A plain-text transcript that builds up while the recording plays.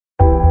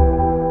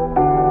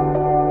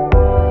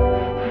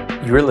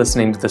You are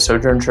listening to the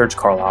Sojourn Church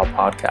Carlisle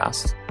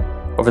podcast.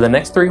 Over the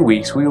next 3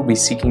 weeks, we will be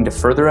seeking to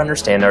further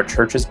understand our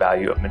church's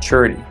value of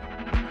maturity.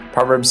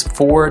 Proverbs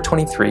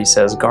 4:23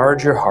 says,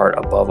 "Guard your heart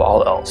above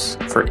all else,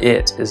 for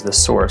it is the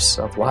source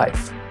of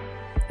life."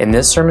 In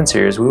this sermon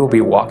series, we will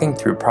be walking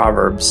through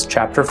Proverbs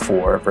chapter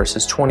 4,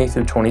 verses 20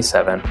 through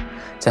 27,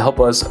 to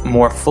help us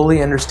more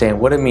fully understand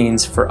what it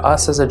means for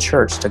us as a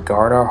church to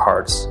guard our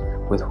hearts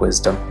with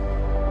wisdom.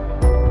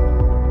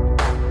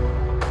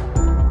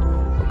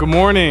 Good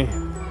morning.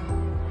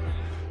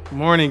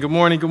 Good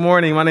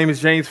morning. My name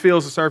is James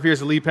Fields. I serve here as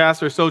the lead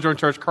pastor of Sojourn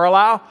Church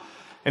Carlisle,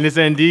 and it's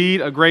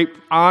indeed a great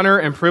honor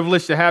and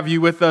privilege to have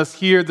you with us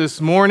here this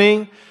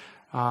morning,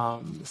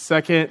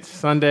 second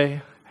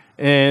Sunday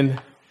in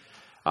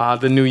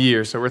the new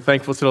year. So we're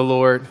thankful to the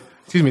Lord.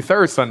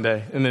 Third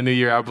Sunday in the new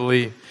year, I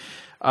believe.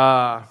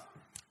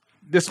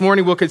 This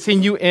morning we'll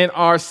continue in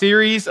our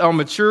series on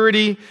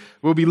maturity.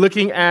 We'll be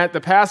looking at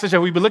the passage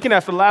that we've been looking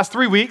at for the last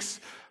 3 weeks,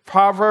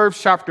 Proverbs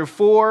chapter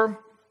 4.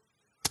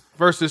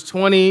 Verses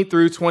 20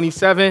 through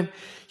 27.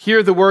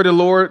 Hear the word of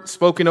the Lord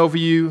spoken over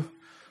you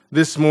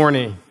this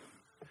morning.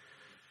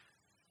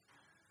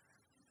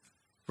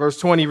 Verse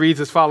 20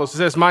 reads as follows. It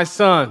says, "My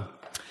son,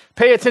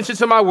 pay attention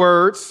to my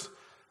words.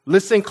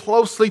 Listen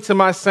closely to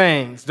my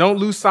sayings. Don't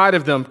lose sight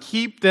of them.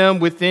 Keep them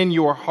within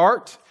your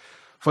heart,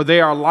 for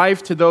they are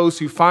life to those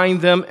who find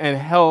them and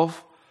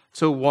health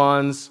to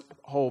one's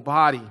whole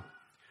body.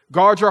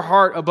 Guard your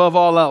heart above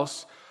all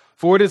else,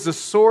 for it is the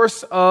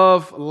source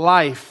of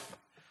life.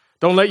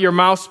 Don't let your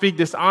mouth speak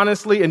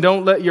dishonestly, and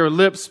don't let your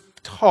lips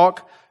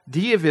talk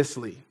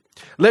deviously.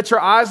 Let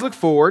your eyes look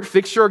forward,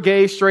 fix your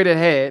gaze straight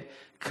ahead,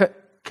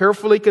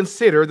 carefully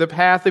consider the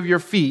path of your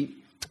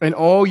feet, and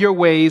all your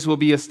ways will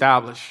be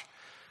established.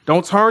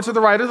 Don't turn to the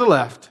right or the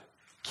left.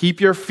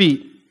 Keep your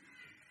feet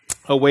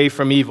away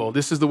from evil."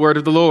 This is the word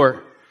of the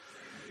Lord.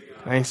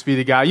 Thanks be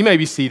to God. You may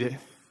be seated.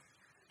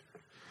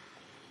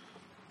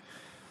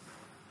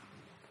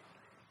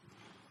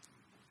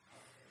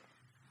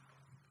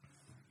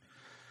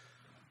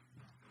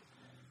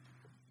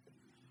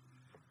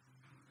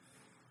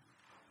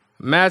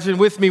 Imagine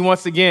with me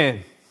once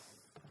again,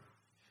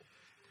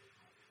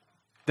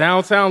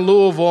 downtown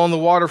Louisville on the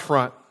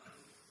waterfront.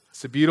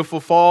 It's a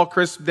beautiful fall,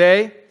 crisp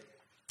day.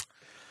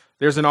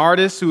 There's an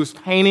artist who is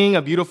painting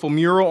a beautiful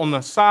mural on the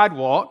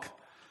sidewalk,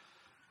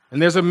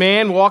 and there's a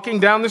man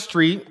walking down the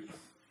street,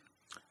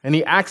 and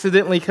he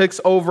accidentally kicks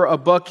over a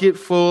bucket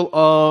full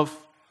of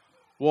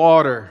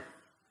water.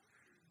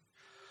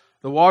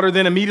 The water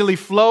then immediately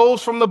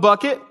flows from the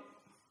bucket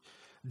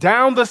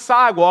down the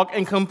sidewalk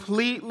and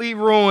completely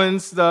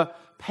ruins the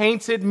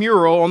painted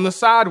mural on the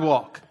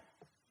sidewalk.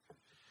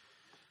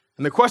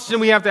 And the question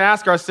we have to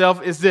ask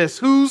ourselves is this: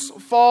 whose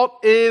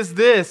fault is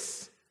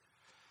this?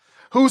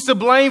 Who's to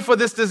blame for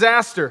this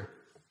disaster?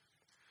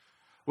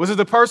 Was it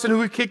the person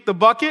who kicked the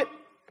bucket?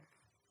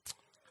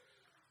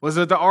 Was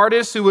it the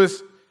artist who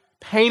was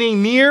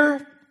painting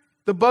near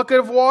the bucket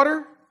of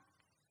water?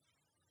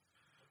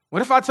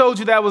 What if I told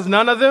you that was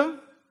none of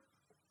them?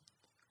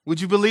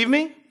 Would you believe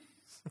me?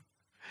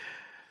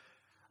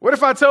 What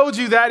if I told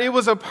you that it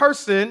was a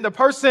person, the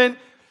person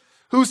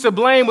who's to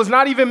blame was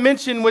not even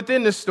mentioned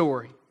within the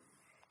story?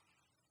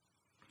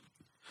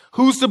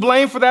 Who's to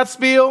blame for that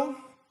spill?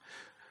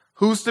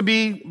 Who's to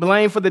be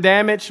blamed for the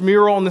damaged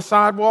mural on the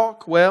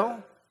sidewalk?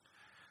 Well,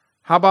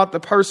 how about the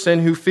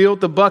person who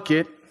filled the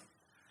bucket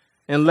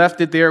and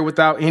left it there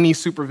without any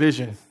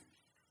supervision?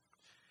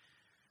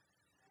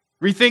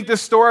 Rethink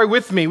this story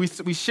with me.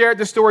 We shared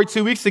this story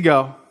 2 weeks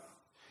ago.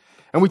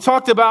 And we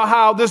talked about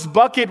how this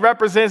bucket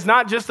represents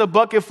not just a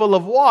bucket full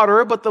of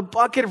water, but the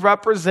bucket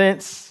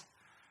represents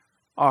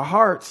our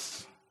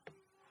hearts.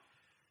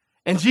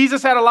 And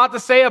Jesus had a lot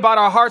to say about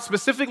our hearts,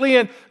 specifically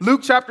in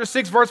Luke chapter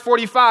 6, verse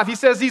 45. He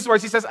says these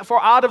words. He says,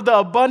 "For out of the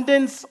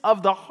abundance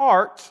of the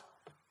heart,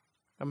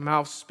 the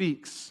mouth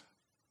speaks."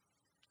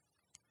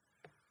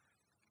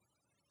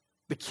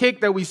 The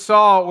kick that we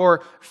saw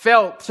or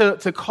felt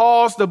to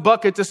cause the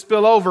bucket to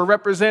spill over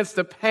represents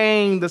the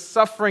pain, the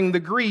suffering, the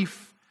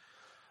grief,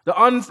 the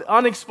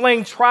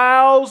unexplained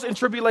trials and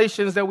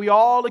tribulations that we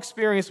all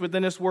experience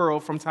within this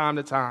world from time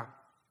to time.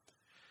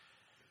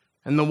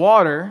 And the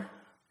water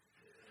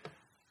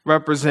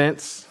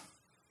represents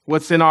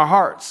what's in our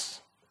hearts,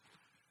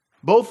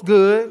 both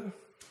good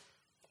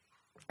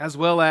as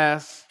well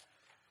as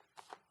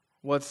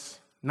what's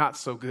not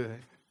so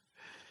good.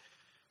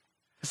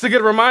 It's a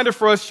good reminder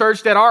for us,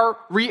 church, that our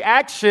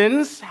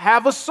reactions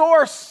have a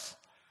source.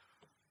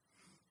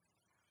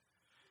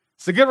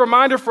 It's a good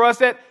reminder for us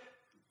that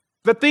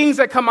the things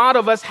that come out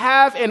of us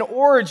have an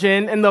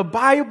origin, and the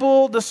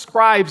Bible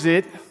describes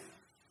it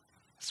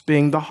as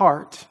being the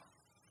heart.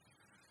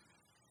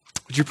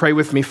 Would you pray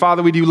with me?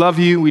 Father, we do love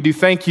you. We do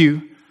thank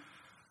you.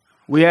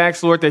 We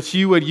ask, Lord, that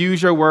you would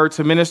use your word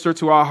to minister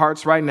to our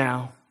hearts right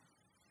now.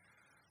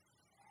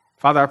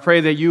 Father, I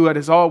pray that you,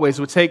 as always,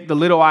 would take the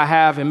little I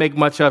have and make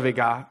much of it,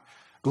 God.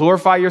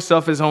 Glorify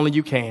yourself as only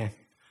you can.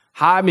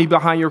 Hide me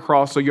behind your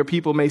cross so your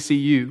people may see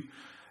you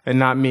and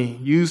not me.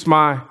 Use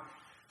my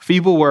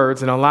feeble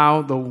words and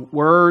allow the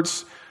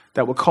words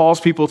that would cause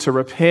people to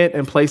repent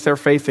and place their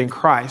faith in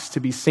Christ to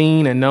be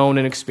seen and known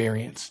and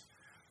experienced.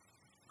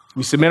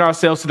 We submit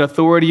ourselves to the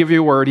authority of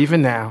your word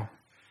even now.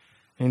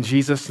 In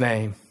Jesus'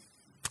 name,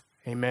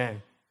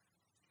 amen.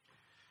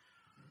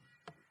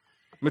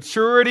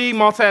 Maturity,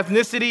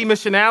 multi-ethnicity,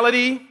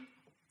 missionality.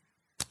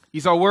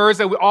 These are words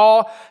that we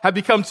all have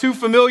become too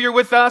familiar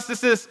with us.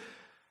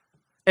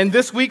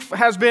 This week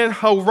has been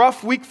a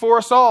rough week for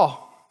us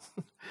all.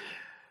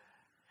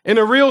 In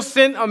a real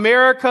sense,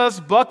 America's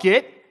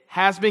bucket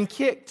has been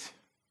kicked,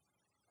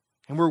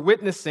 and we're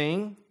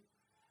witnessing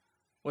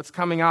what's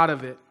coming out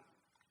of it.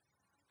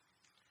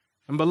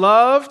 And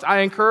beloved, I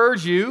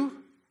encourage you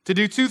to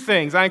do two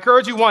things. I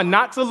encourage you, one,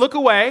 not to look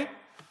away.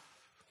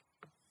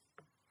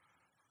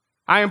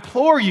 I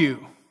implore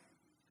you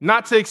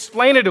not to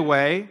explain it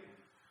away.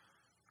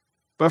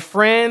 But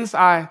friends,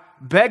 I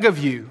beg of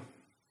you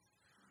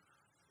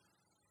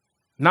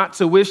not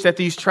to wish that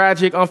these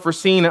tragic,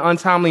 unforeseen, and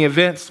untimely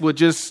events would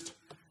just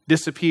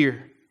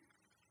disappear.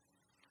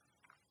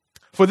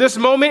 For this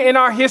moment in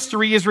our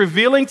history is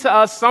revealing to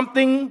us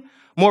something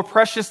more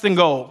precious than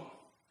gold.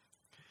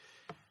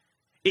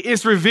 It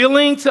is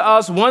revealing to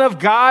us one of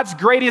God's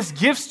greatest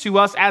gifts to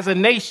us as a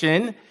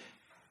nation.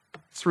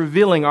 It's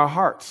revealing our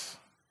hearts.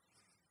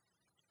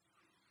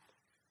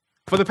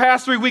 For the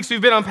past 3 weeks,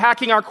 we've been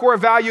unpacking our core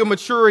value of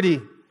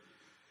maturity.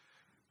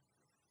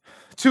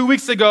 2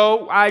 weeks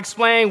ago, I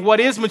explained what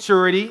is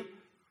maturity.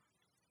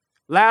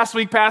 Last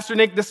week, Pastor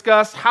Nick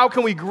discussed how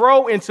can we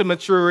grow into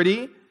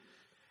maturity.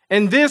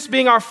 And this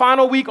being our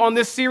final week on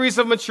this series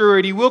of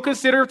maturity, we'll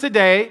consider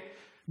today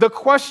the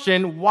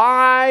question,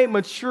 why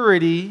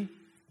maturity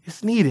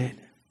is needed.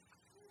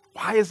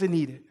 Why is it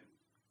needed?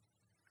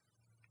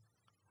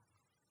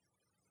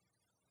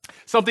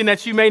 Something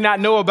that you may not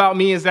know about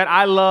me is that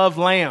I love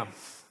lamb.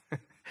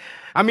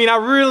 I mean, I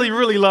really,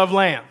 really love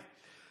lamb.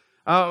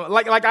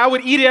 Like I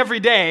would eat it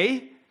every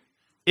day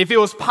if it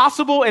was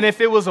possible and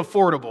if it was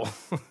affordable.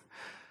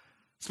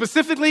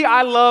 Specifically,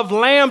 I love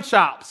lamb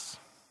chops.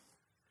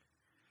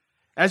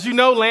 As you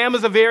know, lamb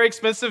is a very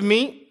expensive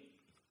meat.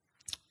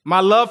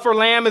 My love for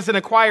lamb is an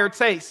acquired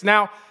taste.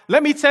 Now,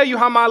 let me tell you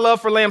how my love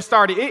for lamb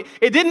started.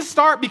 It didn't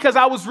start because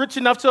I was rich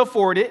enough to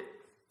afford it.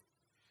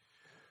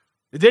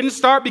 It didn't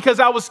start because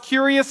I was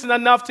curious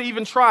enough to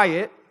even try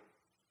it.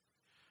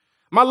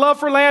 My love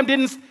for lamb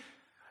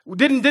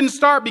didn't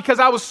start because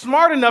I was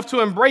smart enough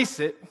to embrace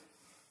it.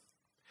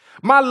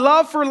 My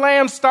love for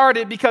lamb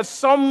started because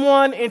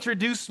someone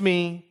introduced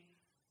me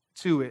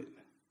to it.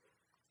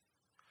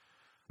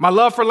 My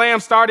love for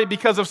lamb started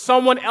because of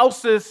someone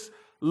else's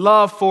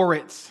love for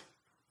it.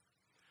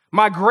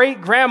 My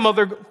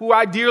great-grandmother, who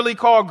I dearly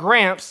call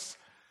Gramps,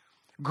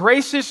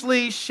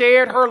 graciously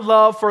shared her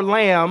love for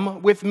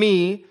lamb with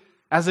me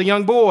as a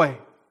young boy.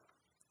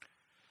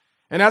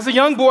 And as a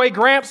young boy,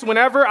 Gramps,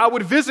 whenever I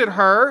would visit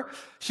her,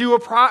 she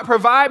would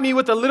provide me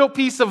with a little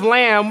piece of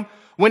lamb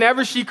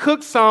whenever she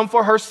cooked some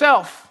for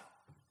herself.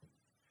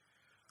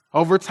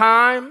 Over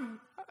time,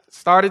 I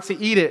started to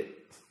eat it.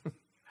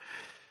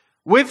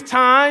 With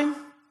time,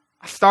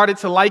 I started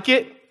to like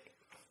it.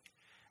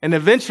 And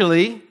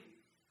eventually,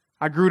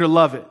 I grew to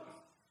love it.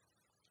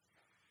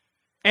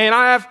 And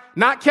I have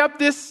not kept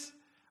this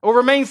or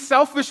remained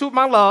selfish with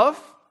my love.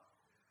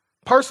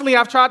 Personally,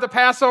 I've tried to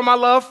pass on my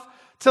love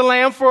to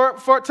lamb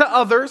to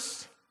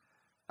others.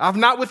 I've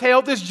not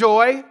withheld this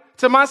joy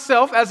to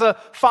myself as a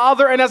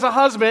father and as a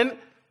husband.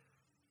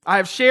 I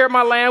have shared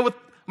my lamb with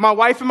my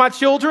wife and my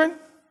children. You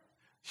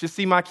should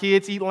see my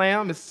kids eat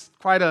lamb. It's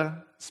quite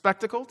a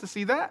spectacle to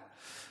see that.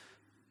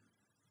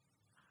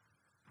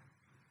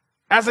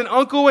 As an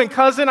uncle and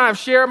cousin, I've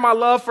shared my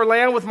love for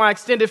lamb with my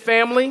extended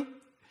family.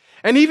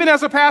 And even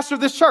as a pastor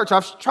of this church,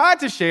 I've tried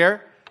to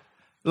share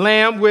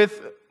lamb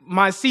with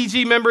my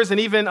CG members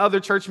and even other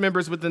church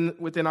members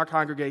within our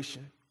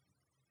congregation.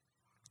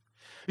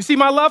 You see,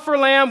 my love for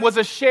lamb was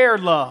a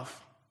shared love.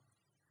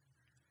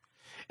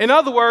 In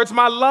other words,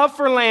 my love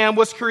for lamb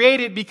was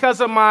created because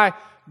of my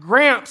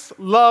Gramps'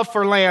 love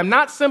for lamb,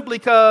 not simply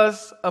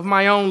because of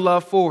my own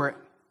love for it.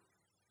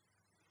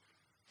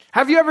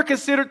 Have you ever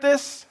considered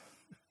this?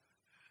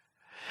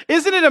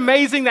 Isn't it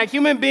amazing that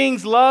human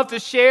beings love to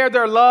share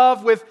their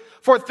love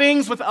for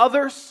things with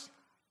others?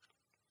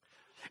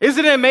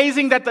 Isn't it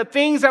amazing that the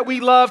things that we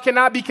love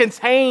cannot be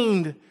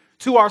contained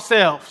to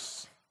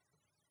ourselves?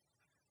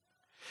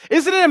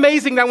 Isn't it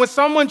amazing that when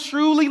someone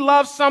truly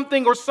loves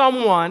something or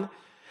someone,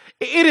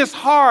 it is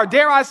hard,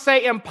 dare I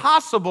say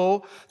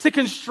impossible, to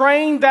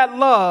constrain that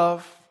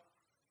love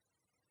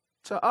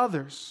to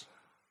others?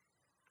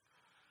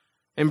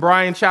 In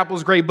Brian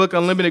Chappell's great book,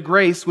 Unlimited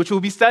Grace, which we'll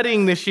be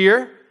studying this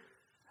year,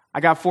 I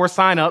got 4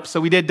 sign-ups,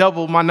 so we did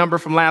double my number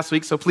from last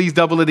week, so please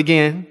double it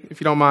again, if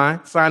you don't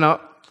mind. Sign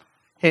up.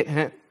 Hint,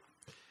 hint.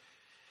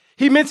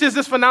 He mentions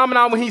this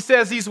phenomenon when he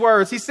says these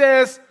words. He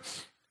says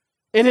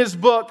in his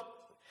book,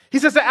 he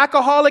says, the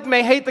alcoholic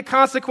may hate the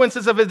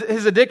consequences of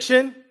his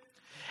addiction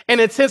and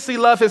intensely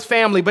love his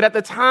family, but at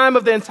the time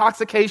of the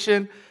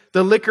intoxication,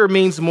 the liquor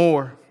means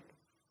more.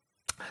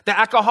 The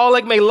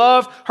alcoholic may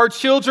love her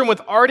children with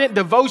ardent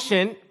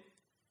devotion,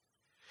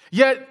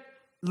 yet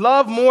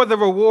love more the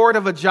reward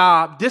of a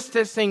job,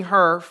 distancing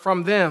her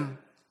from them.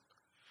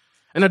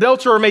 An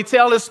adulterer may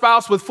tell his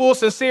spouse with full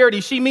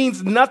sincerity, she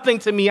means nothing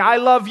to me. I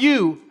love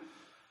you.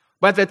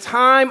 But at the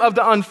time of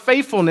the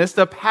unfaithfulness,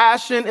 the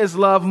passion is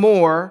love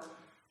more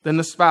than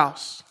the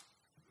spouse.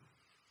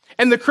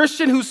 And the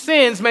Christian who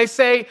sins may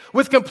say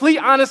with complete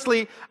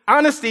honesty,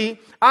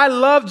 I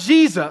love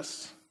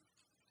Jesus.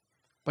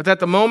 But at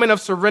the moment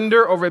of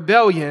surrender or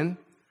rebellion,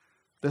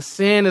 the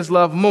sin is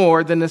loved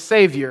more than the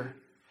Savior.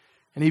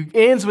 And he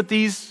ends with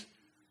these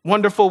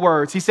wonderful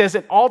words. He says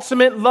that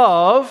ultimate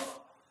love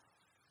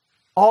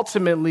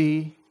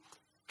ultimately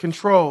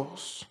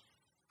controls.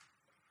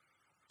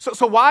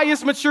 So why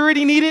is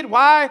maturity needed?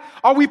 Why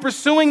are we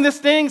pursuing this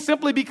thing?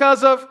 Simply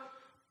because of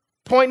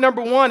point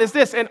number one is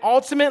this: an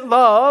ultimate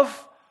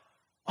love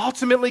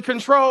ultimately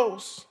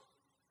controls.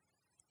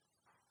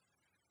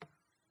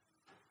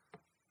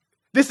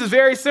 This is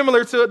very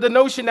similar to the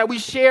notion that we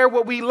share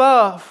what we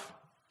love.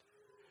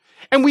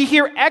 And we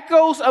hear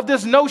echoes of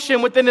this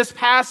notion within this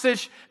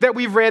passage that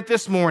we've read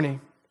this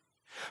morning.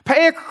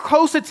 Pay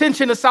close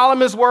attention to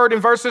Solomon's word in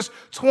verses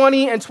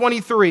 20 and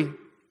 23.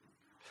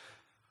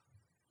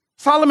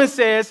 Solomon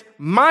says,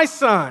 my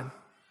son,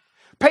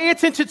 pay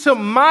attention to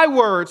my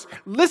words.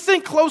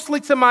 Listen closely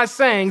to my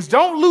sayings.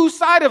 Don't lose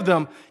sight of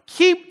them.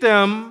 Keep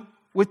them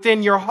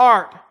within your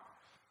heart.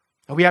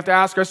 And we have to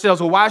ask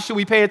ourselves, well, why should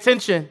we pay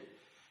attention?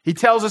 He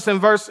tells us in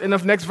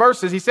the next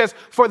verses, he says,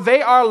 for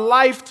they are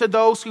life to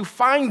those who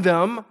find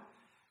them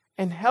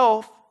and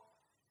health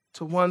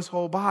to one's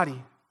whole body.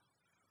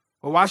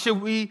 Well, why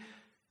should we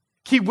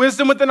keep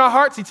wisdom within our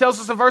hearts? He tells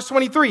us in verse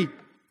 23,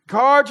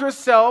 guard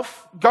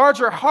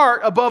your heart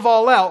above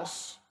all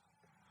else,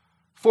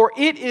 for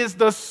it is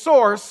the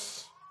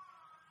source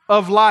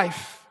of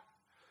life.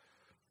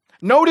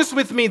 Notice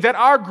with me that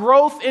our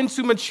growth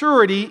into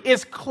maturity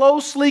is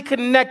closely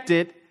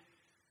connected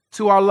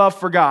to our love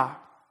for God.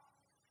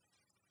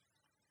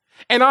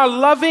 And our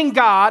loving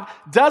God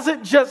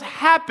doesn't just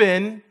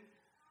happen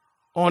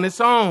on its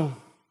own.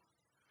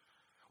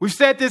 We've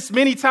said this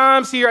many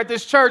times here at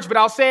this church, but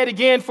I'll say it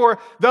again for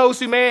those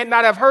who may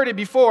not have heard it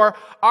before.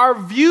 Our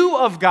view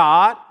of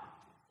God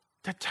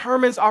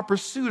determines our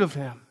pursuit of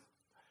him.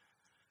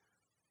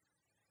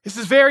 This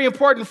is very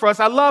important for us.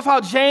 I love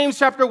how James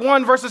chapter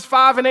 1, verses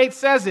 5 and 8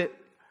 says it.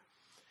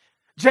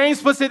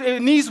 James puts it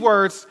in these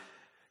words.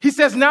 He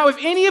says, now if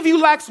any of you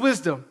lacks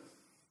wisdom,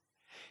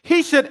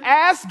 he should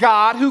ask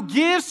God, who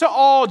gives to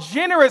all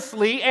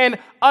generously and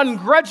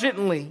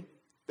ungrudgingly.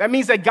 That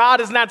means that God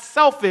is not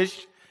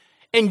selfish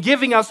in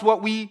giving us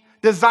what we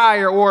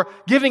desire or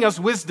giving us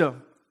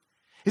wisdom.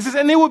 He says,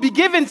 and it will be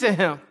given to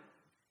him.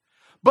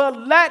 But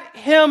let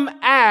him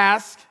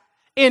ask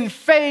in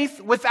faith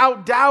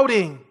without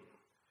doubting.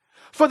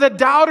 For the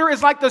doubter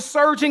is like the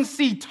surging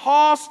sea,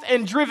 tossed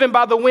and driven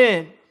by the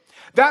wind.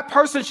 That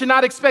person should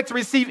not expect to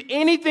receive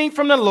anything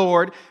from the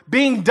Lord,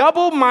 being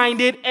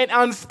double-minded and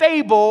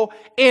unstable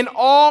in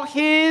all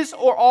his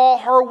or all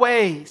her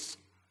ways.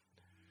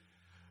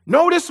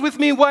 Notice with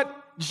me what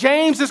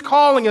James is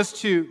calling us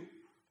to.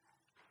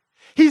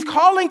 He's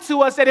calling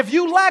to us that if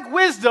you lack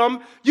wisdom,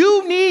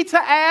 you need to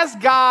ask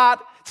God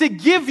to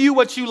give you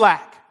what you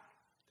lack.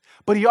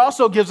 But he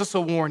also gives us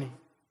a warning.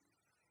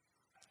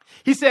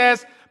 He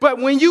says, but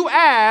when you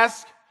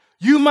ask,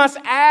 you must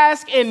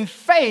ask in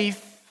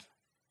faith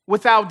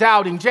without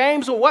doubting.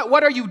 James,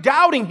 what are you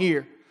doubting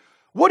here?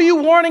 What are you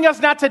warning us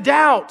not to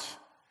doubt?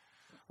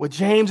 What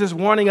James is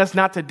warning us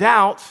not to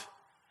doubt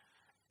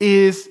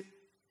is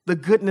the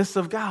goodness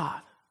of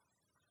God.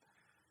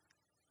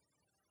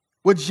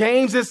 What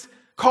James is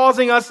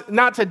causing us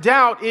not to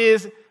doubt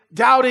is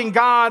doubting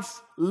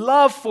God's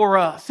love for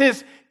us,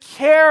 his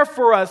care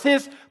for us,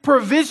 his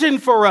provision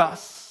for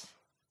us.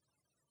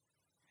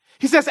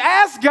 He says,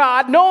 ask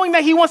God knowing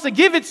that he wants to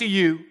give it to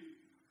you.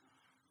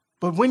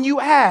 But when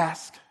you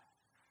ask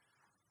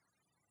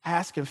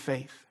in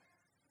faith.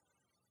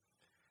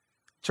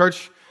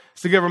 Church,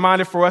 it's a good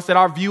reminder for us that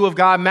our view of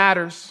God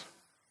matters.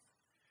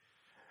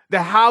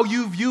 That how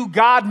you view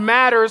God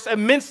matters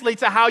immensely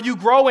to how you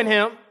grow in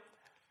him.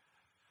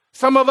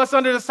 Some of us,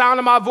 under the sound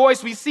of my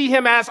voice, we see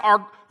him as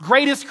our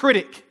greatest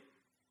critic.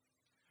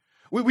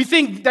 We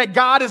think that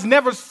God is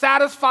never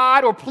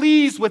satisfied or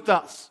pleased with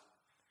us.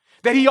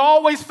 That he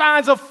always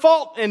finds a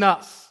fault in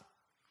us.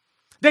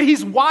 That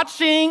he's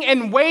watching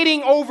and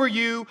waiting over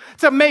you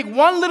to make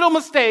one little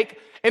mistake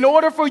in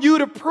order for you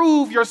to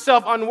prove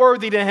yourself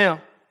unworthy to him.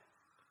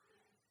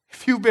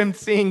 If you've been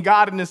seeing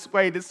God in this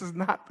way, this is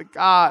not the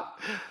God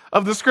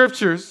of the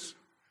scriptures.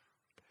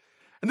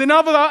 And then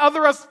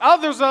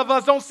others of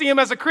us don't see him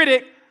as a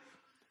critic.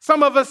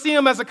 Some of us see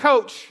him as a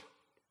coach.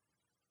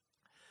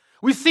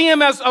 We see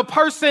him as a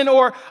person,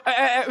 or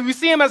we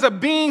see him as a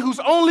being who's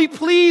only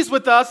pleased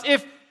with us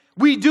if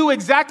we do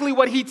exactly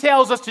what he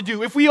tells us to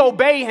do, if we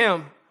obey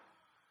him.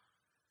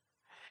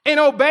 In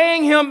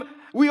obeying him,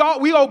 we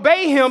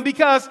obey him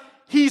because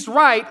he's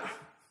right.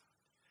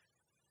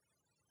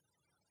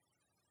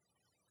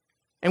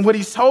 And what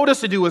he's told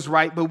us to do is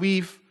right, but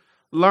we've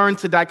learned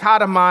to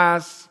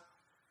dichotomize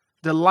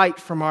delight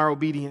from our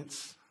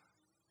obedience.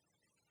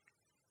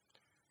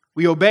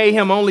 We obey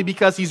him only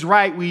because he's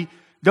right. We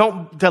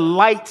don't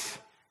delight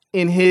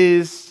in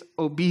his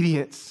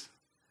obedience.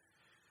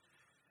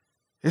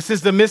 This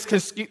is the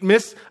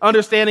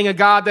misunderstanding of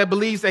God that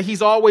believes that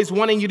he's always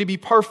wanting you to be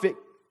perfect.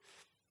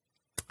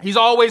 He's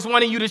always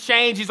wanting you to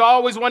change. He's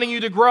always wanting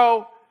you to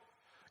grow.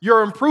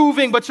 You're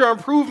improving, but your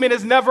improvement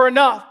is never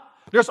enough.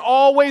 There's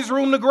always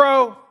room to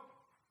grow.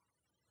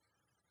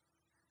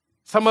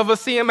 Some of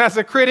us see him as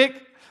a critic.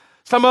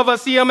 Some of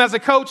us see him as a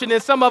coach, and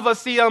then some of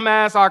us see him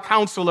as our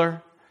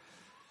counselor.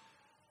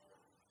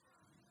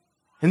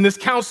 And this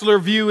counselor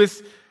view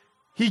is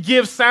he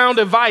gives sound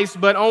advice,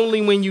 but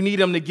only when you need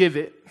him to give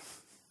it.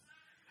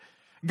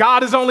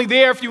 God is only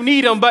there if you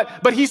need him,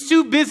 but he's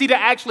too busy to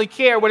actually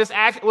care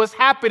what's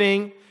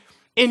happening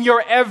in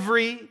your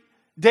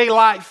everyday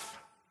life.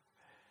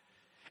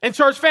 And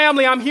church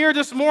family, I'm here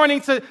this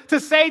morning to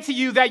say to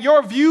you that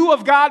your view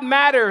of God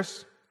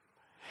matters.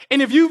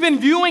 And if you've been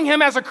viewing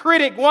him as a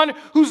critic, one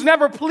who's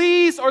never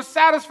pleased or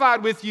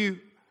satisfied with you,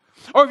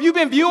 or if you've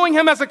been viewing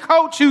him as a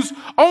coach who's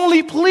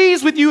only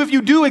pleased with you if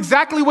you do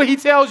exactly what he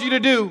tells you to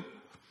do,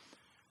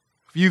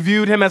 if you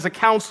viewed him as a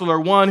counselor,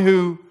 one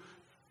who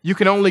you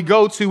can only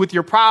go to with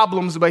your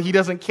problems, but he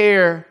doesn't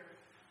care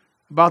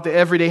about the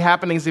everyday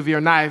happenings of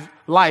your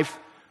life,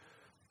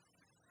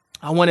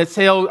 I want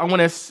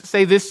to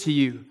say this to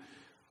you.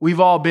 We've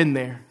all been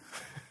there.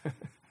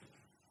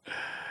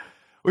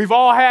 We've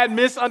all had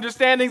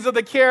misunderstandings of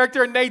the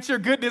character, nature,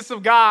 goodness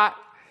of God.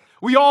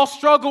 We all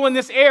struggle in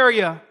this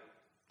area.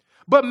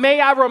 But may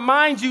I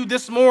remind you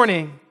this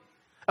morning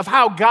of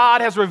how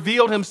God has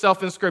revealed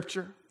himself in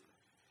Scripture.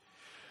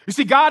 You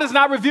see, God has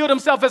not revealed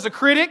himself as a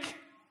critic.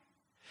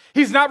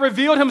 He's not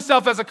revealed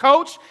himself as a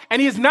coach,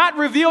 and he has not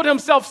revealed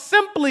himself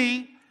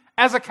simply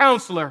as a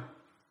counselor.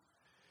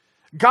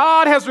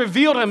 God has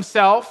revealed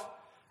himself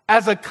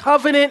as a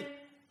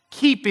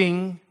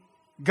covenant-keeping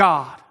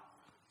God.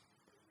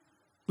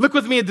 Look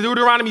with me at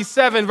Deuteronomy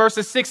 7,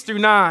 verses 6 through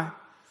 9.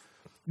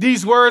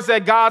 These words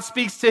that God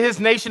speaks to his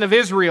nation of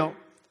Israel,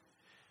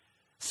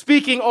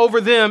 speaking over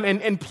them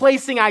and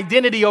placing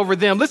identity over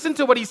them. Listen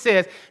to what he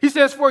says. He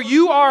says, "For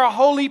you are a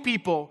holy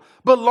people,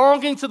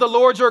 belonging to the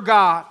Lord your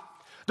God.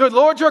 The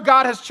Lord your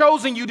God has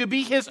chosen you to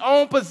be his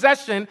own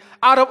possession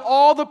out of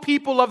all the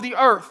people of the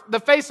earth, the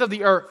face of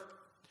the earth.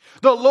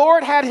 The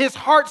Lord had his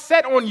heart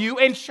set on you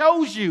and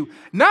chose you,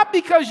 not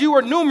because you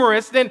were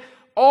numerous than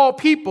all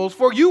peoples,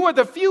 for you were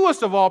the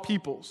fewest of all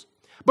peoples,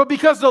 but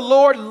because the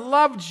Lord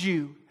loved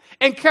you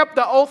and kept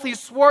the oath he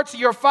swore to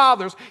your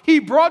fathers. He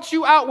brought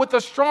you out with a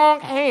strong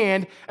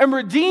hand and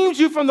redeemed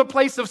you from the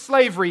place of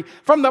slavery,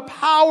 from the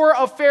power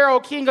of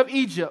Pharaoh, king of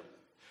Egypt.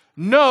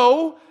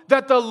 Know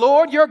that the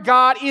Lord your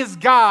God is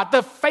God,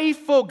 the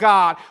faithful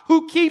God,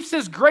 who keeps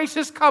his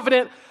gracious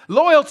covenant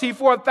loyalty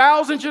for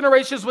 1,000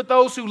 generations with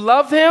those who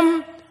love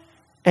him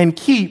and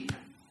keep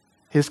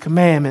his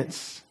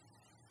commandments."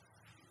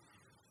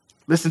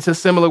 Listen to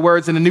similar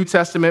words in the New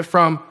Testament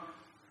from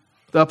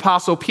the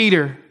Apostle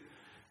Peter.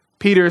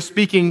 Peter is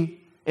speaking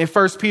in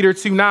 1 Peter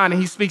 2:9,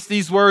 and he speaks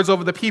these words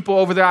over the people,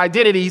 over their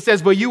identity. He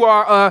says, "But you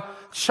are a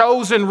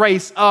chosen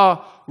race, a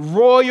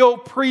royal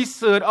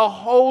priesthood, a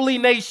holy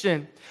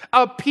nation,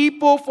 a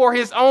people for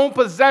his own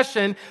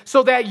possession,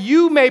 so that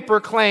you may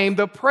proclaim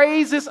the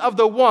praises of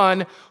the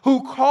one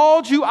who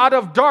called you out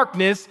of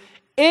darkness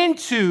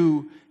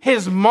into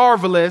his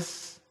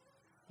marvelous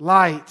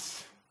light."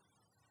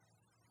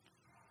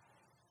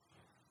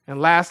 And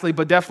lastly,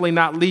 but definitely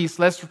not least,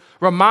 let's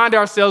remind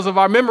ourselves of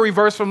our memory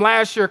verse from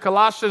last year,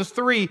 Colossians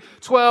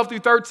 3:12 through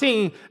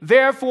 13.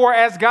 "Therefore,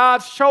 as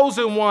God's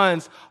chosen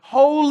ones,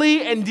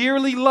 holy and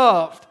dearly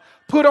loved,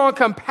 put on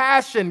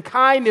compassion,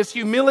 kindness,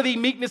 humility,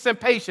 meekness, and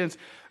patience,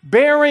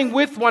 bearing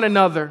with one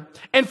another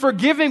and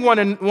forgiving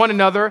one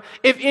another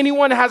if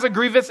anyone has a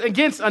grievance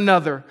against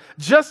another.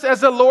 Just as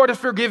the Lord has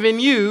forgiven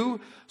you,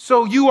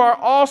 so you are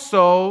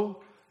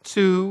also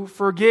to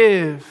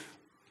forgive."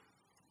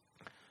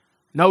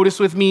 Notice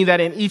with me that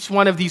in each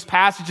one of these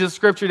passages of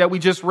Scripture that we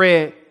just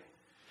read,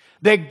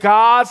 that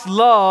God's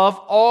love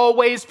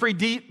always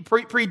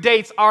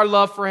predates our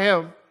love for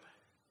him.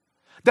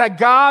 That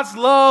God's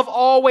love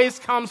always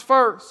comes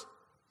first.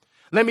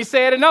 Let me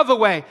say it another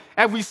way,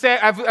 as we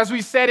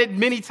said it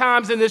many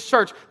times in this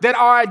church, that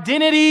our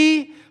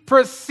identity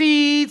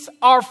precedes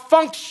our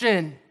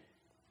function.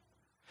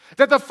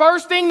 That the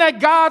first thing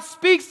that God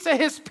speaks to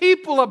his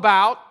people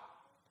about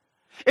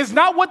is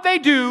not what they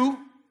do,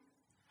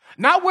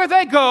 not where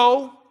they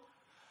go.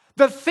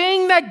 The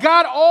thing that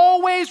God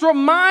always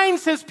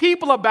reminds his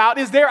people about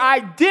is their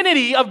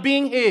identity of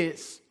being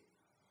his.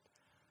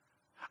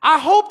 I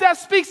hope that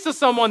speaks to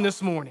someone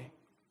this morning.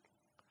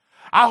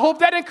 I hope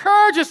that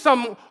encourages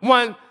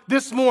someone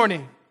this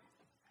morning.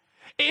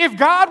 If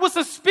God was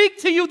to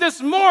speak to you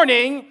this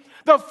morning,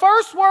 the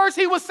first words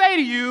he would say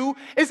to you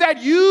is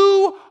that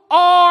you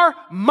are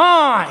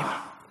mine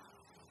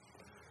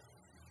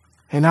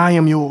and I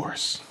am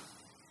yours.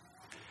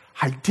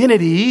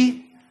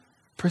 Identity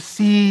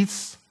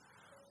precedes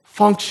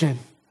function.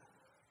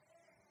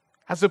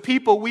 As a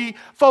people, we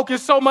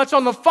focus so much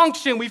on the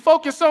function, we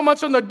focus so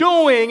much on the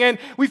doing, and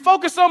we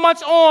focus so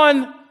much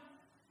on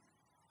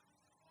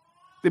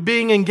the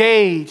being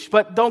engaged.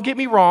 But don't get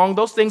me wrong,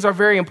 those things are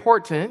very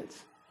important.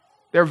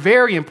 They're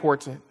very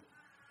important.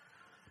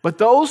 But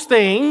those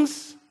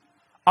things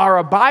are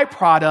a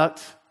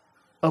byproduct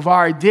of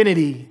our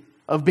identity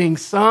of being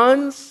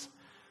sons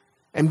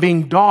and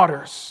being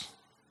daughters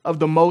of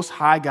the Most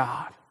High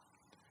God.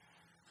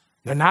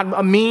 They're not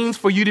a means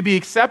for you to be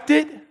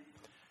accepted.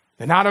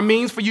 They're not a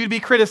means for you to be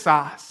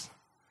criticized.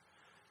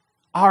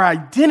 Our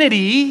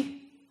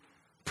identity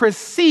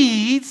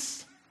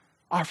precedes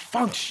our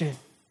function.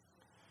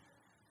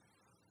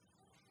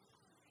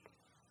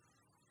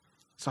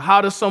 So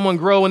how does someone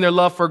grow in their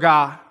love for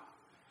God?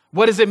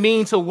 What does it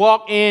mean to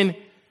walk in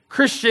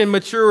Christian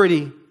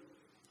maturity?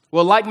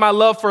 Well, like my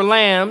love for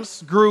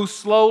lambs grew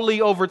slowly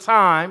over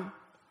time,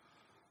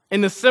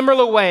 in a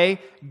similar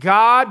way,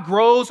 God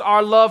grows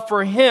our love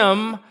for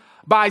him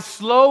by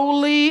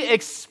slowly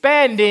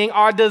expanding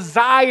our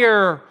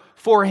desire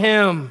for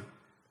him.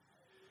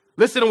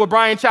 Listen to what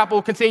Bryan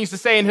Chapell continues to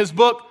say in his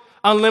book,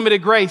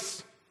 Unlimited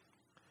Grace.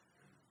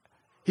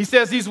 He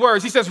says these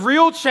words. He says,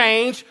 real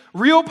change,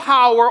 real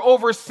power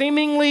over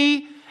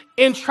seemingly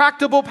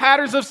intractable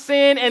patterns of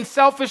sin and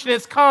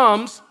selfishness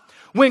comes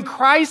when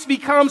Christ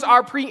becomes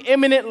our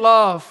preeminent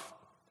love.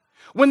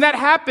 When that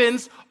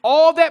happens,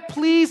 all that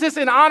pleases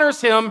and honors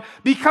him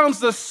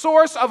becomes the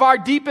source of our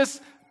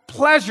deepest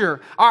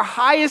pleasure, our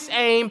highest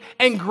aim,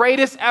 and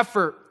greatest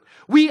effort.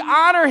 We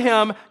honor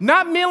him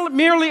not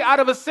merely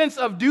out of a sense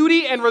of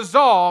duty and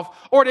resolve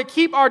or to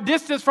keep our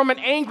distance from an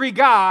angry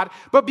God,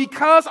 but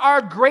because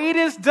our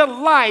greatest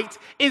delight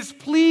is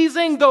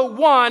pleasing the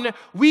one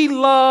we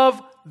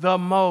love the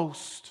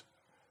most.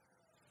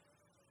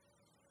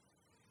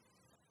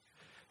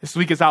 This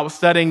week, as I was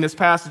studying this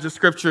passage of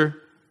scripture,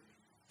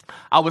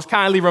 I was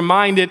kindly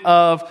reminded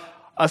of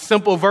a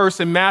simple verse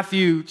in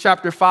Matthew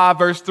chapter 5,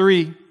 verse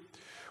 3,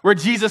 where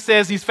Jesus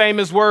says these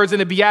famous words in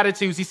the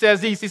Beatitudes. He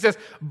says,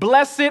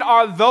 blessed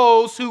are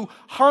those who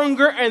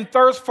hunger and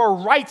thirst for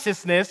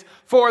righteousness,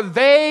 for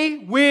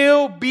they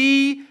will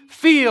be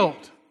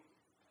filled.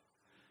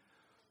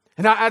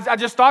 And I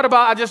just thought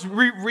about,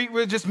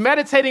 just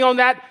meditating on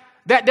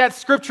that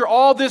scripture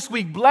all this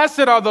week.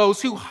 Blessed are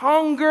those who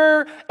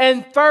hunger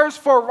and thirst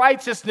for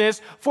righteousness,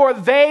 for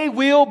they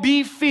will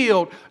be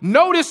filled.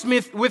 Notice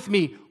with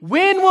me,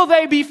 when will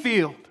they be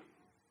filled?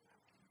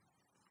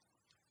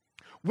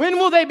 When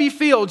will they be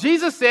filled?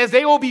 Jesus says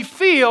they will be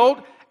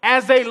filled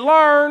as they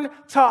learn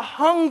to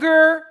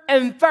hunger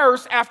and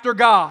thirst after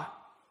God.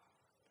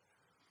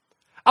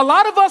 A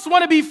lot of us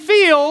want to be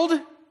filled.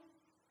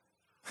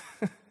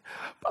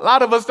 A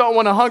lot of us don't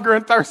want to hunger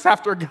and thirst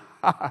after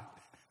God.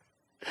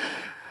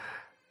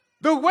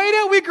 The way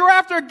that we go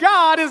after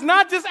God is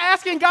not just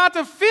asking God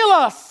to fill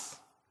us.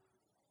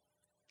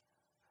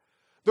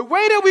 The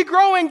way that we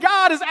grow in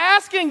God is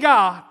asking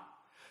God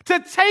to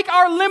take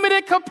our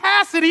limited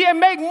capacity and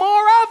make more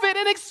of it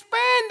and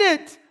expand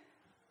it.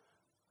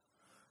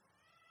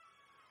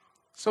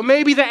 So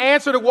maybe the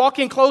answer to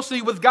walking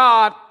closely with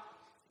God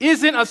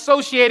isn't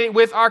associated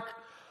with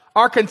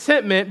our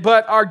contentment,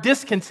 but our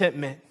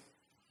discontentment.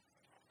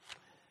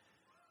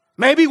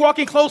 Maybe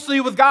walking closely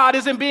with God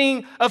isn't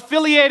being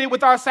affiliated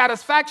with our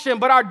satisfaction,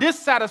 but our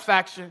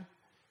dissatisfaction.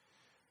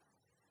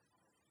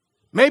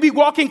 Maybe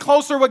walking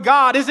closer with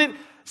God isn't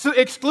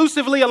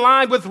exclusively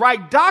aligned with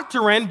right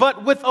doctrine,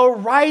 but with a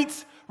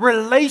right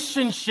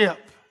relationship.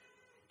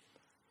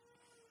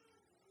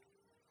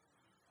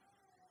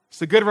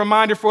 It's a good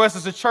reminder for us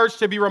as a church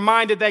to be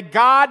reminded that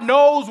God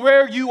knows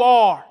where you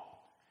are.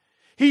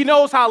 He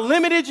knows how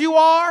limited you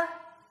are.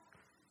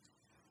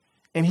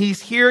 And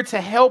he's here to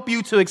help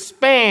you to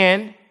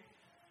expand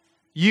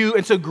you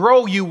and to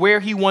grow you where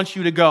he wants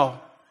you to go.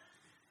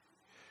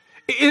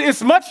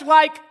 It's much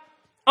like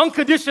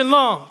unconditioned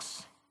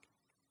lungs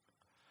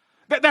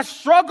that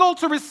struggle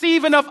to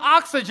receive enough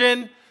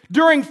oxygen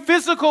during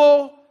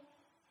physical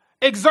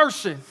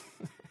exertion.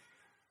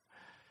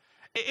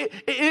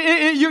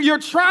 You're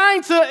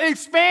trying to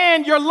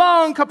expand your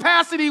lung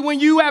capacity when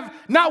you have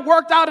not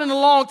worked out in a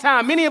long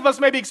time. Many of us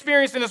may be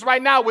experiencing this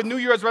right now with New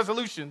Year's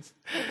resolutions.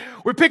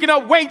 We're picking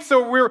up weights,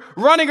 or we're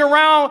running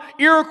around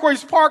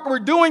Iroquois Park. We're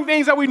doing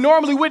things that we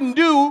normally wouldn't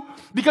do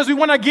because we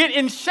want to get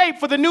in shape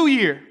for the new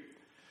year.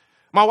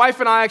 My wife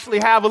and I actually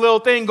have a little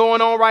thing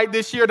going on right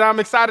this year that I'm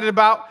excited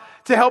about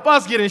to help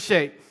us get in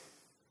shape.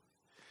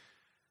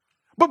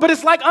 But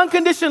it's like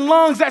unconditioned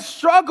lungs that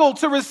struggle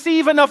to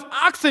receive enough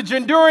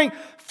oxygen during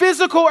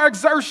physical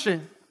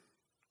exertion.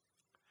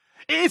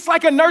 It's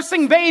like a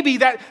nursing baby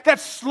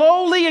that's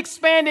slowly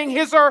expanding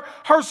his or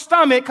her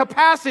stomach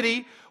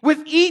capacity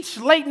with each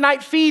late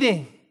night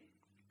feeding.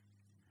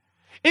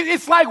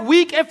 It's like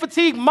weak and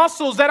fatigued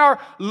muscles that are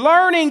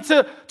learning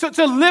to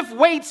lift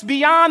weights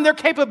beyond their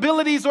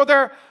capabilities or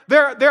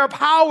their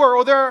power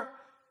or their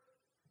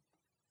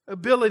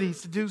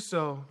abilities to do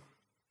so.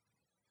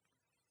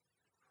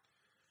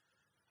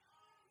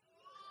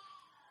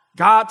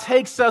 God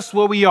takes us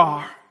where we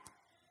are,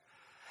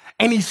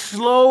 and he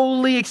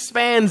slowly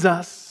expands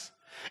us,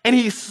 and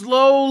he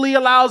slowly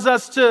allows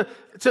us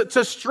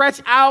to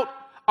stretch out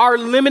our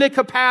limited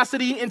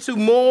capacity into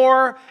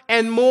more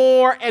and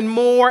more and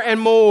more and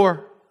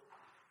more.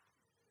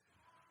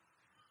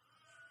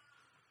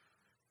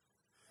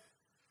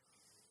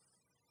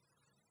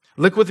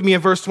 Look with me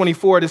in verse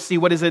 24 to see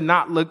what does it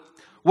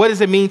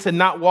mean to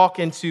not walk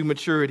into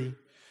maturity.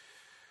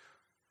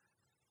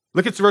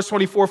 Look at verse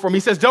 24 for me. He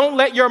says, don't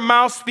let your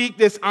mouth speak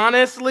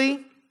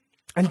dishonestly,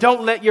 and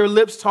don't let your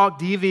lips talk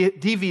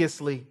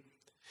deviously.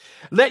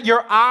 Let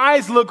your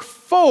eyes look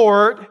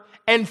forward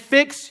and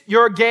fix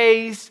your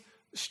gaze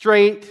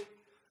straight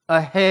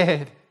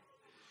ahead.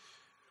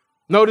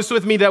 Notice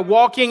with me that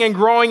walking and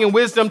growing in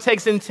wisdom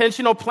takes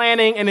intentional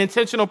planning and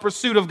intentional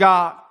pursuit of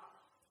God.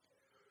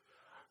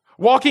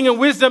 Walking in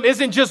wisdom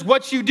isn't just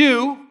what you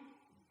do,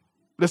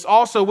 but it's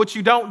also what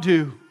you don't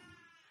do.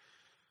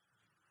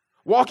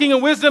 Walking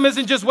in wisdom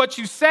isn't just what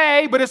you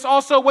say, but it's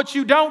also what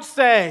you don't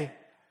say.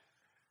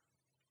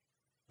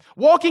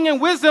 Walking in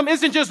wisdom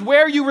isn't just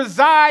where you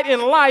reside in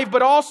life,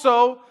 but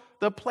also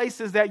the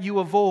places that you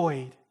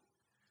avoid.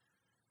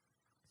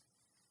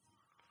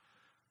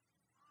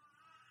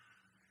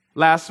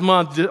 Last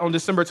month, on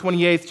December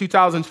 28th,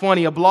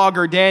 2020, a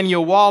blogger,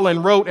 Daniel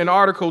Wallen, wrote an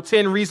article,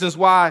 10 Reasons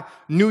Why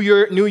New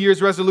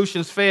Year's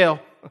Resolutions Fail.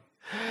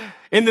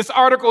 In this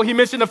article, he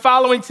mentioned the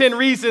following 10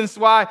 reasons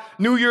why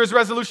New Year's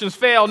resolutions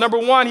fail. Number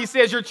one, he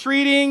says, you're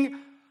treating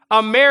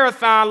a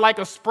marathon like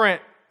a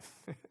sprint.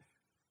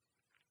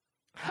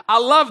 I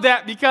love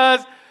that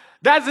because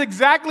that's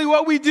exactly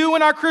what we do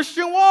in our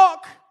Christian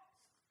walk.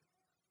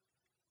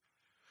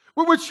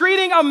 We're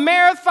treating a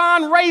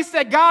marathon race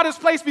that God has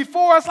placed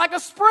before us like a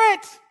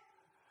sprint.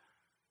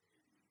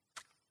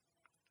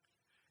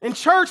 In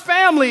church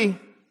family,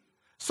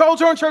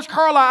 Sojourn Church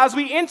Carlisle, as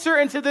we enter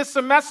into this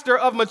semester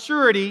of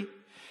maturity,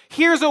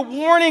 here's a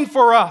warning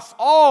for us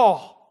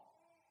all.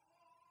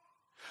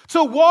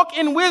 To walk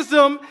in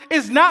wisdom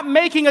is not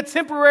making a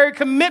temporary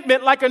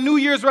commitment like a New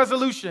Year's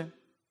resolution.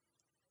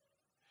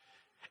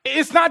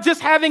 It's not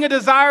just having a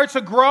desire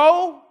to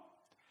grow.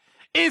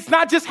 It's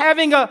not just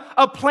having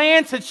a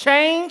plan to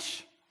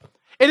change.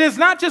 It is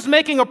not just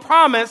making a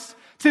promise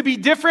to be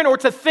different or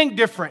to think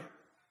different.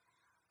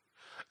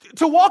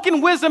 To walk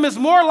in wisdom is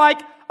more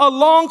like a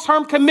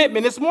long-term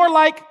commitment. It's more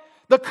like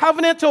the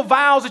covenantal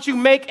vows that you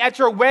make at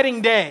your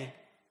wedding day.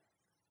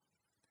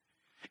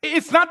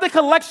 It's not the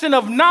collection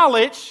of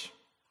knowledge.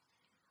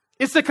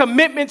 It's a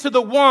commitment to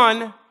the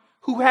one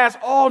who has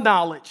all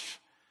knowledge.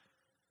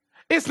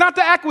 It's not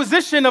the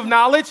acquisition of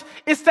knowledge.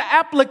 It's the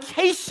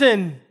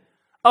application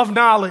of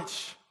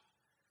knowledge.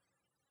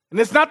 And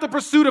it's not the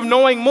pursuit of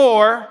knowing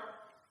more.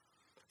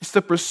 It's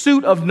the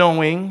pursuit of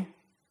knowing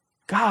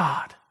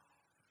God.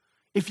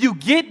 If you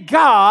get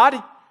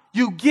God,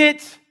 you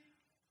get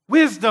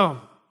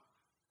wisdom.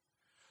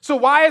 So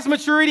why is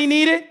maturity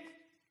needed?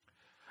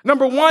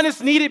 Number one,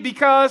 it's needed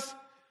because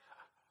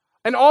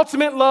an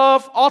ultimate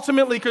love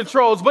ultimately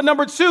controls. But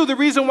number two, the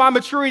reason why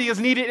maturity is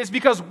needed is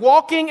because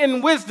walking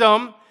in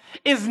wisdom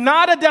is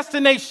not a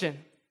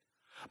destination,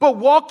 but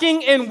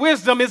walking in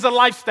wisdom is a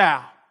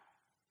lifestyle.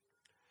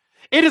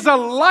 It is a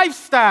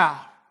lifestyle.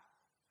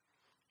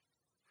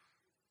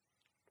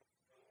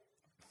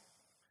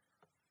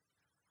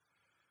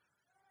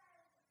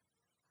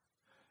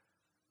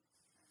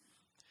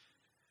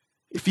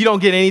 If you don't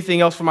get anything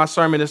else from my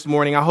sermon this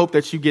morning, I hope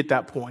that you get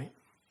that point.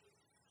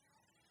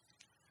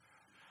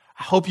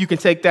 I hope you can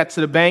take that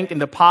to the bank and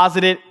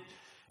deposit it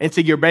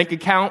into your bank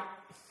account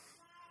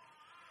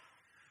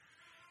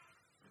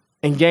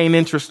and gain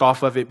interest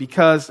off of it,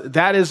 because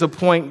that is a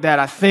point that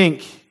I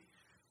think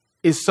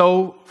is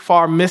so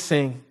far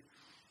missing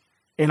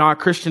in our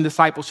Christian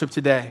discipleship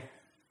today.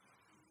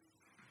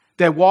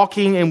 That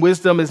walking in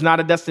wisdom is not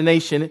a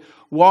destination.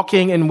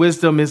 Walking in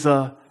wisdom is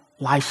a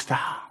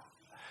lifestyle.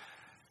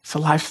 It's a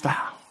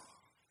lifestyle.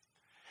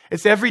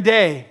 It's every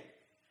day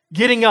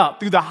getting up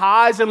through the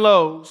highs and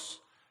lows,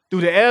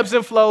 through the ebbs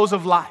and flows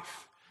of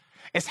life.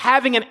 It's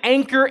having an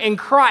anchor in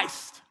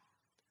Christ,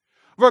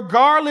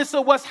 regardless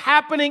of what's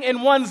happening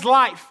in one's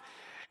life.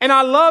 And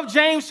I love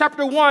James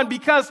chapter 1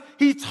 because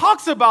he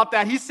talks about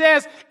that. He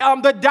says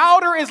the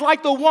doubter is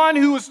like the one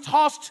who is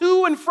tossed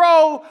to and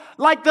fro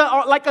like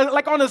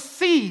on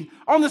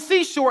the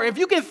seashore. If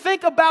you can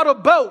think about a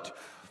boat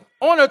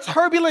on a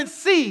turbulent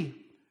sea,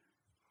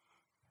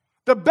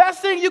 the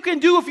best thing you can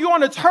do if you're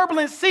on a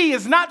turbulent sea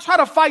is not try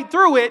to fight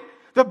through it.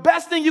 The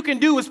best thing you can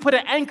do is put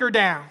an anchor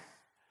down,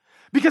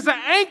 because the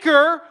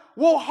anchor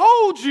will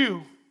hold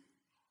you.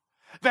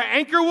 The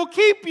anchor will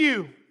keep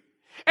you.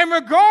 And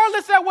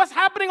regardless of what's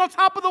happening on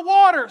top of the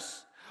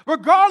waters,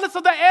 regardless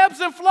of the ebbs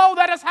and flow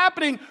that is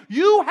happening,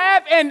 you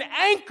have an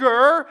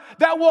anchor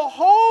that will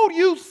hold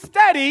you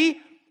steady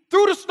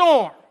through the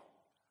storm.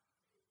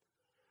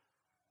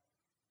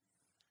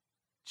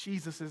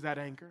 Jesus is that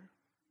anchor.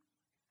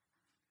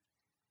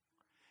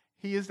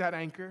 He is that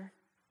anchor.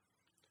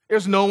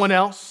 There's no one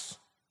else.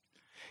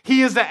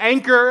 He is the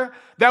anchor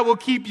that will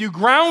keep you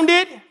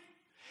grounded.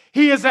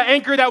 He is the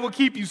anchor that will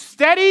keep you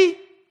steady.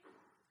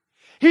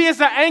 He is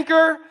the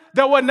anchor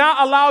that will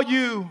not allow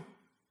you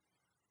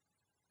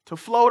to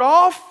float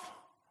off.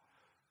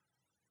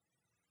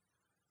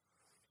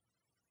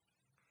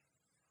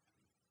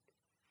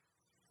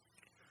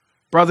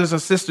 Brothers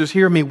and sisters,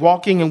 hear me.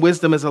 Walking in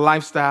wisdom is a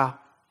lifestyle.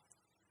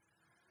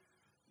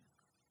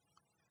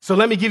 So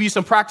let me give you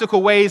some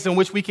practical ways in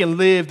which we can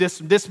live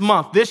this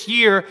month, this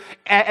year,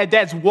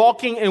 that's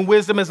walking in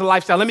wisdom as a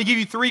lifestyle. Let me give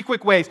you 3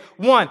 quick ways.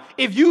 1,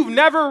 if you've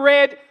never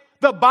read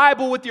the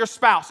Bible with your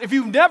spouse, if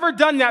you've never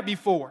done that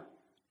before,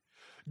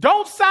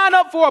 don't sign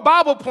up for a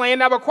Bible plan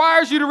that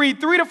requires you to read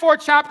 3 to 4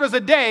 chapters a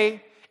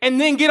day and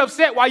then get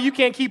upset why you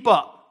can't keep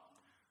up.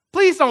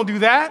 Please don't do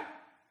that.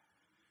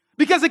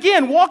 Because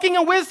again, walking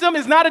in wisdom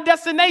is not a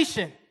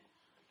destination.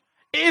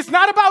 It's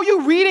not about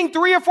you reading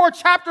 3 or 4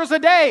 chapters a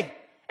day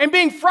and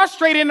being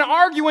frustrated and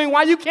arguing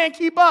why you can't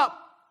keep up.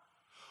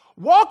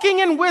 Walking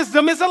in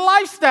wisdom is a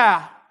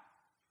lifestyle.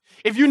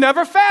 If you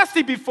never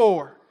fasted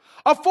before,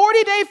 a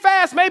 40-day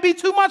fast may be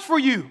too much for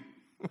you.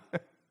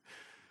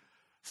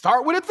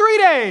 Start with a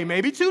 3-day,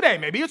 maybe 2-day,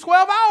 maybe a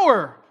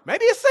 12-hour,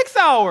 maybe a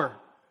 6-hour.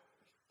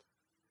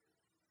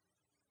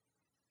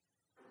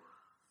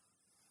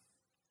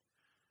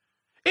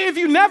 If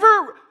you never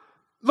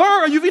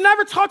learn, if you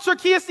never taught your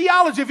kids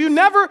theology, if you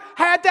never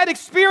had that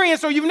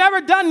experience or you've never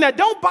done that,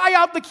 don't buy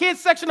out the kids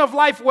section of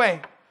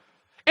Lifeway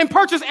and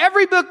purchase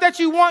every book that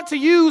you want to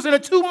use in a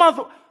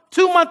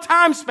 2-month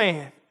time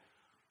span.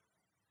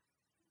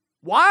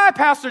 Why,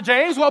 Pastor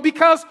James? Well,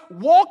 because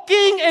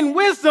walking in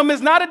wisdom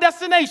is not a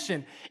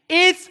destination.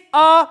 It's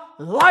a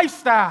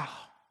lifestyle.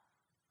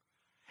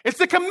 It's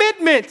a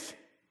commitment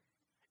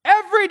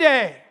every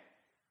day,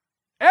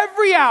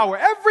 every hour,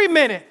 every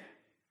minute.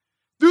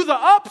 Through the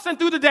ups and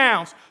through the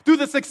downs, through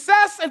the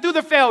success and through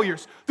the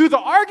failures, through the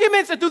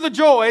arguments and through the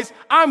joys,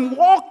 I'm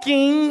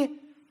walking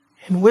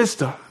in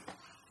wisdom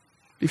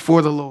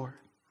before the Lord.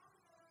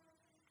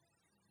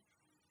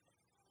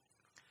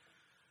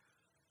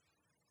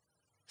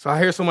 So I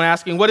hear someone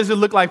asking, what does it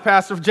look like,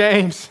 Pastor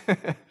James?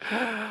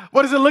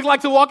 What does it look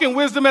like to walk in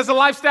wisdom as a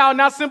lifestyle,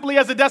 not simply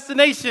as a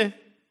destination?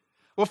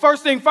 Well,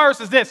 first thing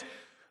first is this.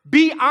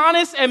 Be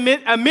honest and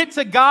admit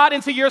to God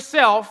and to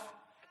yourself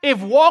if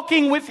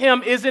walking with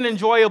him isn't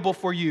enjoyable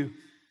for you.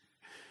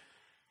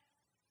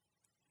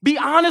 Be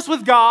honest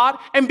with God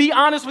and be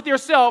honest with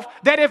yourself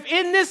that if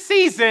in this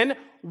season,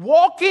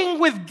 walking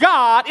with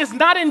God is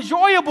not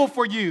enjoyable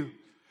for you,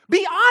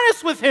 be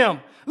honest with him.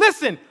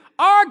 Listen,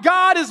 our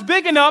God is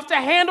big enough to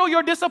handle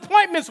your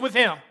disappointments with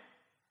him.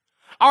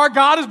 Our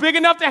God is big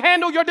enough to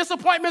handle your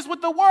disappointments with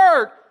the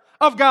word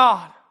of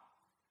God.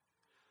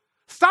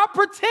 Stop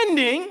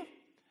pretending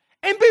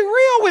and be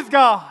real with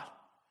God.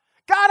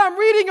 God, I'm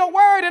reading your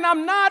word and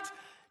I'm not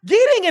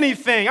getting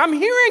anything. I'm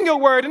hearing your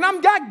word and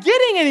I'm not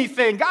getting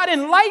anything. God,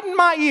 enlighten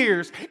my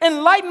ears,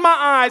 enlighten my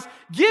eyes.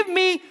 Give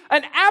me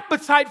an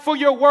appetite for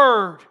your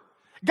word.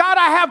 God,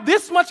 I have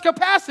this much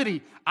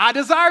capacity. I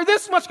desire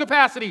this much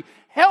capacity.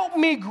 Help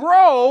me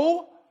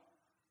grow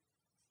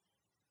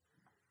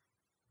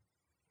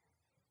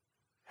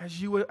as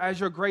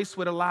your grace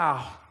would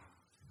allow.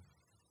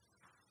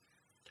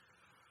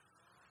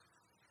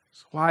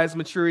 So why is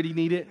maturity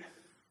needed?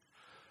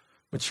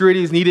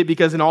 Maturity is needed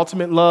because an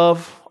ultimate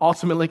love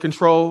ultimately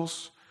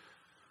controls.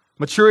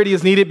 Maturity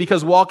is needed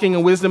because walking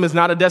in wisdom is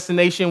not a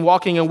destination.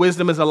 Walking in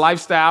wisdom is a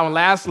lifestyle. And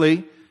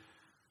lastly,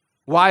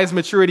 why is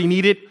maturity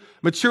needed?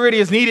 Maturity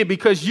is needed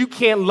because you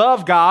can't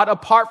love God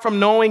apart from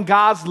knowing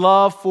God's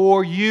love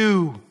for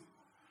you.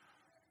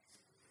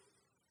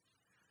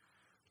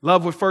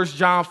 Love what 1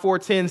 John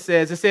 4:10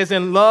 says. It says,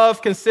 and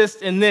love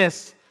consists in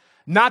this,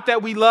 not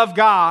that we love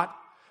God,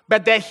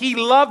 but that he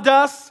loved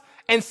us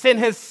and sent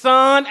his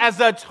son as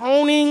an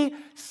atoning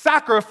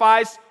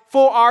sacrifice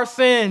for our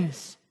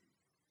sins.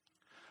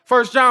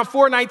 1 John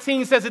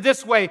 4:19 says it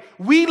this way,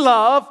 we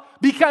love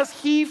because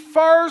he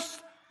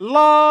first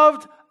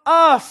loved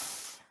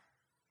us.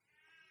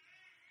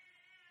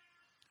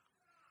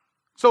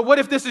 So what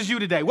if this is you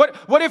today?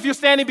 What if you're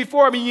standing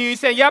before me and you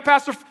say, yeah,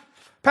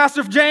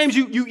 Pastor James,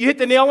 you hit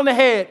the nail on the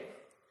head.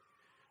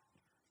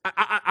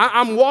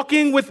 I'm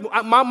walking with,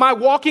 my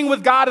walking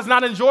with God is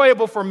not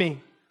enjoyable for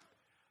me.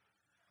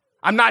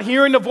 I'm not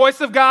hearing the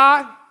voice of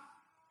God.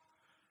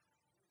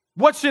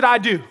 What should I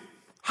do?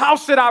 How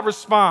should I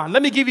respond?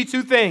 Let me give you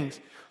 2 things,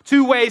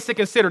 2 ways to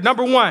consider.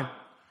 Number 1,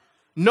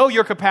 know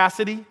your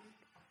capacity.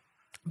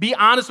 Be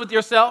honest with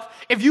yourself.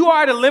 If you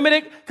are at a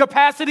limited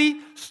capacity,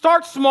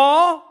 start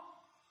small.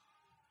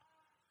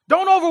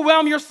 Don't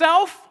overwhelm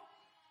yourself.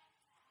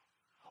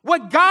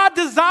 What God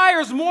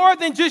desires more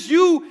than just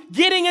you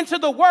getting into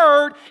the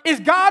word is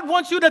God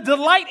wants you to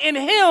delight in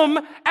him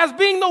as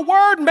being the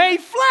word made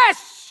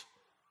flesh.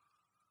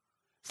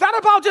 It's not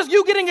about just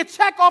you getting a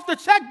check off the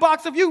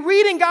checkbox of you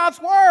reading God's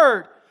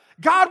word.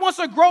 God wants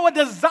to grow a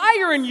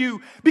desire in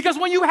you because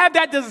when you have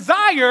that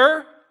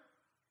desire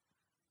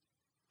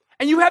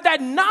and you have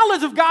that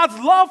knowledge of God's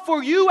love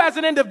for you as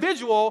an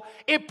individual,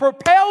 it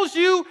propels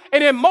you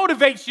and it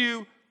motivates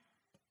you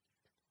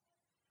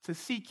to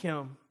seek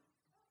him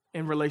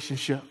in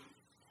relationship.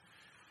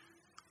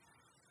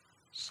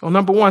 So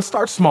number 1,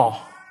 start small.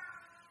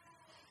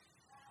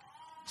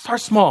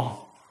 Start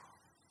small.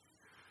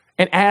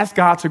 And ask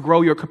God to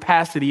grow your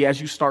capacity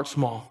as you start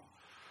small.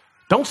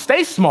 Don't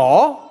stay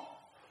small.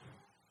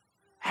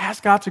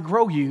 Ask God to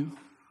grow you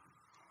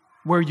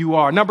where you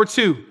are. Number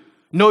 2,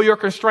 know your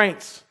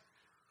constraints.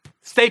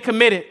 Stay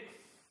committed.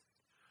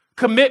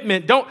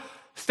 Commitment. Don't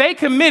stay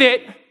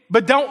committed,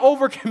 but don't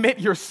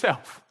overcommit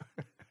yourself.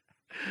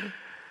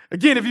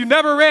 Again, if you've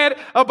never read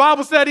a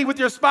Bible study with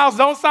your spouse,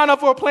 don't sign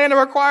up for a plan that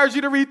requires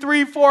you to read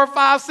 3, 4,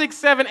 5, 6,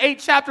 7, 8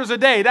 chapters a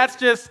day. That's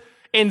just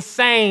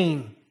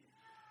insane.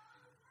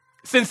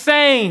 It's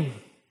insane.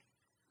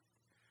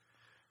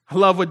 I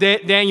love what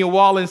Daniel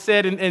Wallen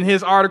said in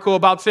his article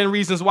about 10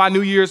 reasons why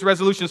New Year's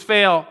resolutions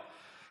fail.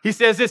 He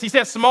says this, he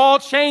says, small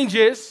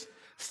changes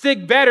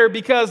stick better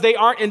because they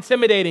aren't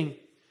intimidating.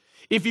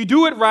 If you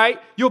do it right,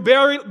 you'll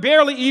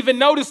barely even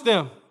notice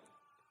them.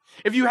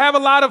 If you have a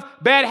lot of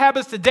bad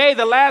habits today,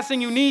 the last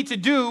thing you need to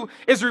do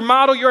is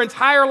remodel your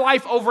entire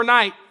life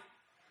overnight.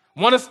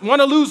 Want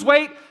to lose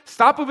weight?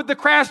 Stop it with the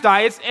crash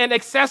diets and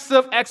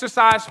excessive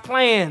exercise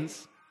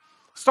plans.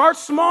 Start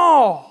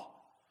small.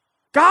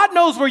 God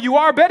knows where you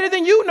are better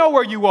than you know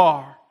where you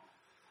are.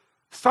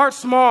 Start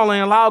small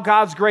and allow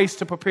God's grace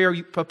to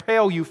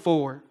propel you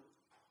forward.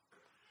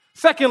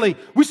 Secondly,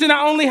 we should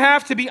not only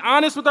have to be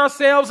honest with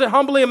ourselves and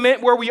humbly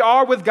admit where we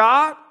are with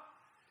God,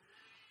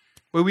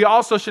 but we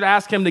also should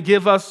ask Him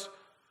to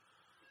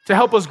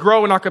help us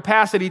grow in our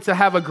capacity to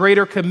have a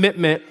greater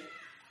commitment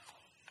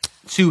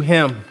to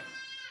Him.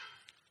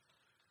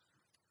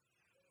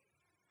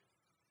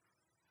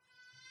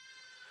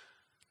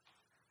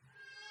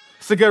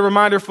 It's a good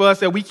reminder for us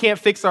that we can't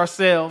fix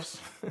ourselves.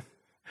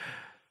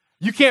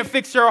 You can't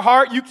fix your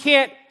heart. You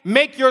can't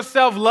make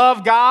yourself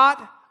love God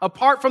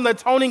apart from the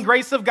atoning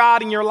grace of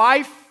God in your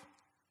life.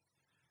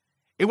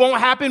 It won't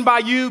happen by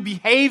you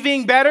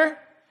behaving better.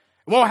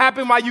 It won't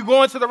happen by you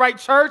going to the right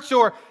church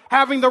or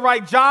having the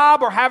right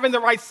job or having the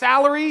right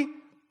salary.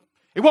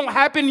 It won't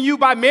happen to you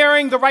by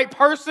marrying the right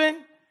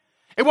person.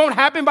 It won't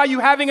happen by you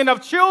having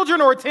enough children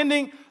or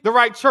attending the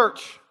right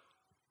church.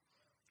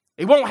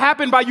 It won't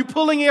happen by you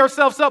pulling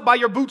yourselves up by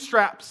your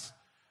bootstraps.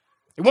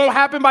 It won't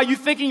happen by you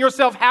thinking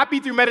yourself happy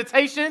through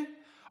meditation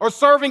or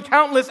serving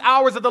countless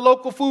hours at the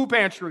local food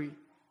pantry.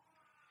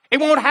 It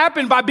won't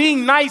happen by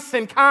being nice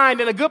and kind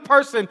and a good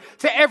person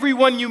to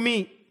everyone you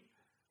meet.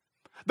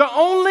 The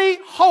only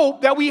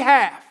hope that we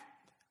have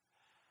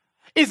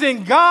is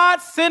in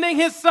God sending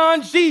His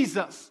Son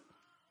Jesus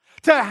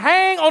to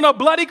hang on a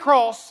bloody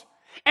cross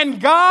and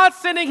God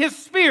sending His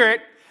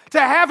Spirit to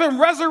have Him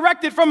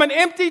resurrected from an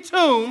empty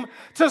tomb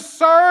to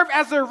serve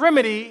as a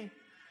remedy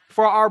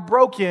for our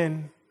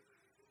broken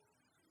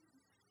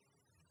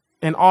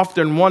and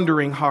often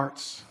wandering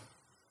hearts.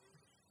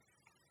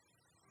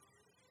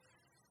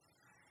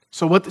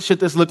 So what should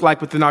this look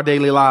like within our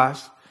daily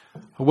lives?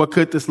 What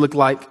could this look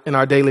like in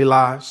our daily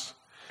lives?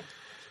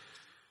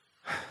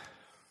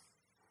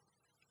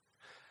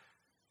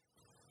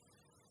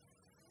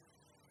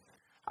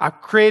 I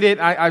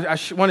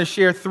want to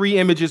share 3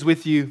 images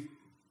with you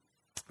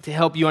to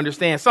help you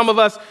understand. Some of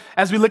us,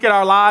 as we look at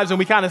our lives and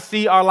we kind of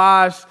see our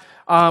lives,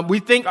 we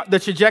think the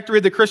trajectory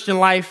of the Christian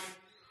life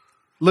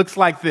looks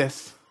like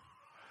this.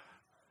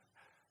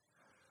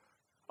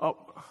 Oh,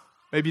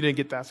 maybe you didn't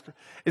get that.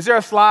 Is there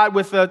a slide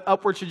with an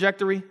upward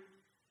trajectory?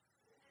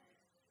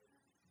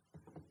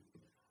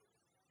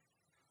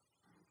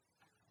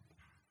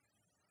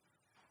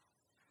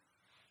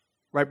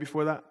 Right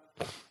before that?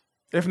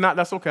 If not,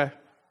 that's okay.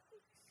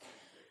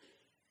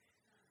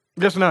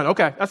 There's none.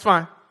 Okay, that's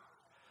fine.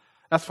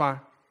 That's fine.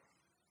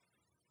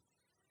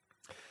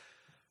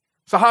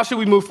 So how should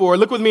we move forward?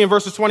 Look with me in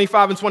verses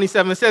 25 and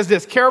 27. It says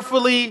this,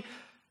 carefully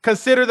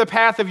consider the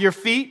path of your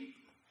feet,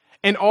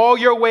 and all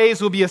your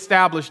ways will be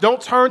established.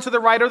 Don't turn to the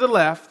right or the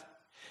left.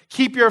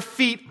 Keep your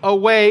feet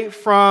away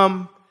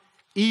from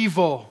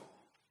evil.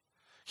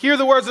 Hear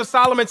the words of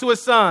Solomon to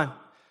his son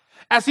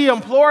as he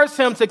implores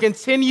him to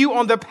continue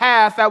on the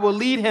path that will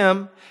lead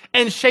him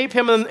and shape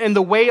him in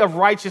the way of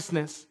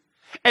righteousness,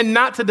 and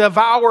not to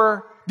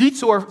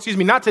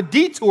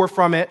detour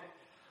from it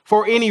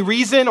for any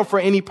reason or for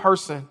any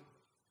person.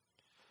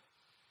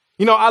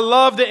 You know, I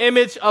love the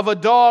image of a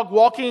dog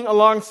walking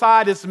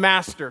alongside its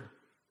master.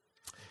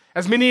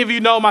 As many of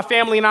you know, my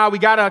family and I, we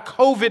got a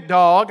COVID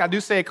dog. I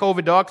do say a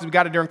COVID dog because we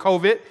got it during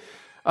COVID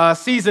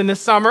season this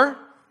summer.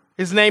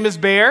 His name is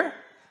Bear.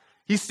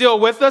 He's still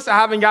with us. I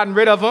haven't gotten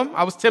rid of him.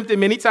 I was tempted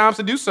many times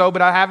to do so,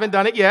 but I haven't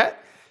done it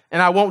yet,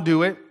 and I won't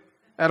do it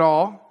at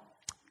all.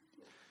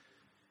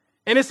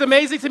 And it's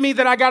amazing to me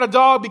that I got a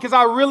dog because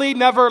I really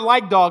never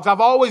liked dogs.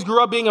 I've always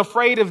grew up being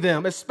afraid of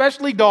them,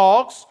 especially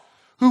dogs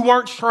who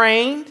weren't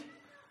trained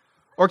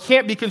or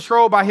can't be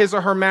controlled by his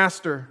or her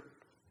master.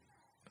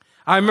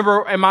 I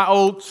remember in my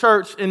old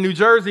church in New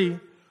Jersey,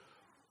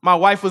 my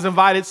wife was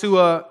invited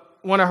to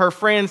one of her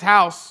friend's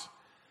house.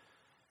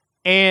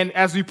 And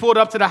as we pulled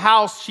up to the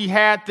house, she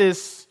had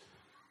this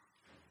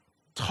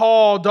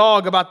tall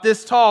dog, about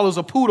this tall. It was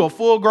a poodle,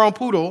 full-grown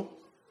poodle.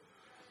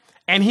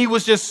 And he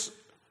was just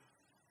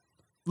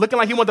looking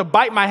like he wanted to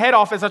bite my head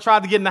off as I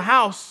tried to get in the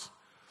house.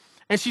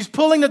 And she's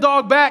pulling the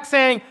dog back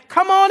saying,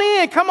 come on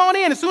in, come on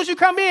in. As soon as you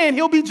come in,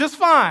 he'll be just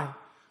fine.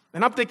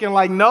 And I'm thinking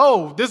like,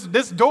 no,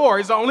 this door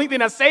is the only thing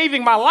that's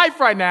saving my life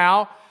right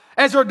now.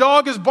 as your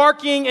dog is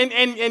barking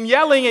and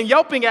yelling and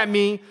yelping at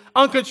me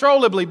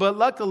uncontrollably. But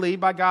luckily,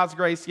 by God's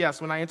grace,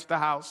 yes, when I entered the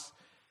house,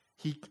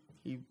 he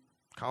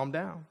calmed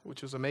down,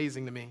 which was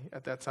amazing to me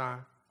at that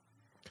time.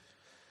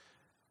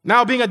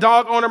 Now, being a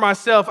dog owner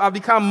myself, I've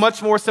become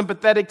much more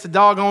sympathetic to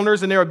dog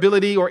owners and their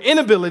ability or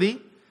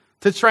inability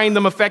to train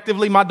them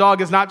effectively. My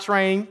dog is not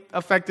trained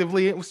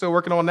effectively. We're still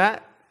working on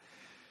that.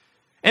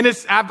 And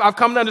I've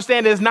come to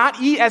understand it's not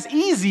as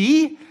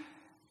easy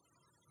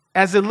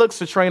as it looks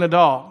to train a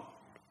dog.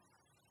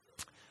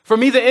 For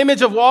me, the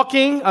image of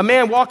a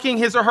man walking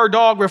his or her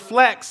dog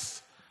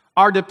reflects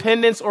our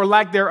dependence or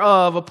lack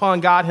thereof upon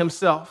God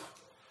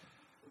himself.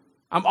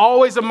 I'm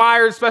always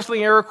admired, especially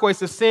in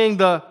Iroquois, of seeing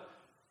the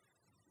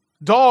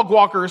dog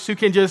walkers who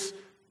can just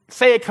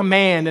say a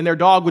command and their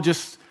dog would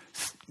just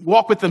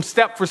walk with them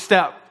step for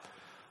step.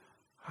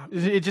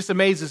 It just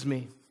amazes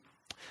me.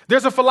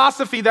 There's a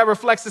philosophy that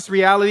reflects this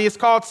reality. It's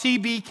called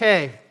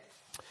TBK.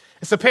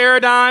 It's a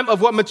paradigm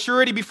of what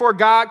maturity before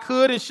God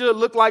could and should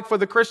look like for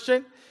the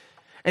Christian.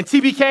 And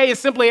TBK is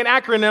simply an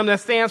acronym that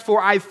stands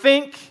for I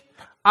think,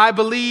 I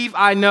believe,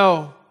 I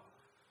know.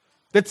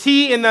 The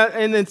T in the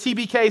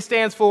TBK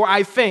stands for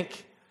I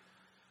think.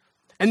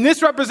 And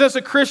this represents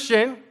a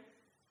Christian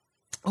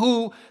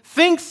who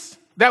thinks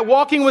that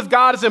walking with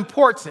God is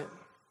important,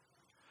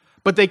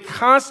 but they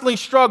constantly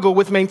struggle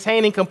with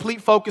maintaining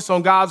complete focus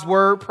on God's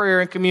word,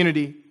 prayer, and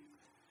community.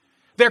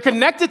 They're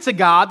connected to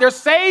God, they're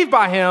saved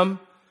by him,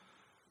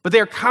 but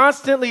they're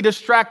constantly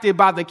distracted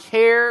by the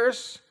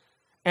cares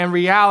and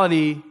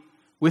reality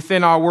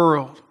within our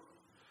world.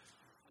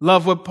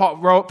 Love what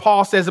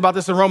Paul says about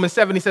this in Romans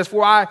 7. He says,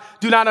 for I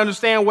do not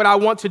understand what I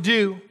want to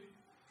do,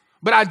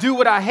 but I do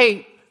what I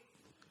hate.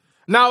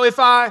 Now, if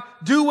I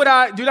do what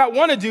I do not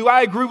want to do,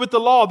 I agree with the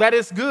law. That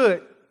is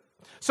good.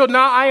 So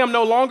now I am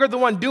no longer the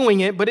one doing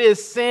it, but it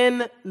is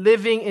sin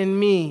living in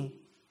me.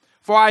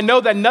 For I know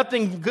that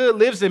nothing good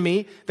lives in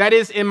me, that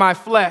is in my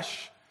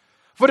flesh.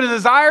 For the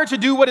desire to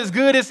do what is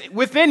good is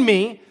within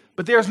me,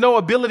 but there is no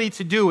ability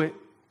to do it.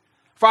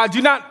 For I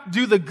do not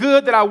do the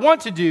good that I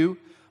want to do,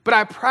 but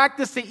I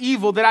practice the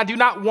evil that I do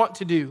not want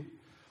to do.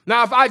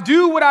 Now, if I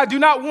do what I do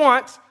not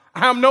want,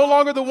 I am no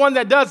longer the one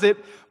that does it,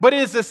 but it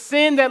is the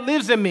sin that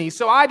lives in me.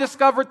 So I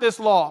discovered this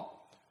law.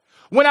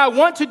 When I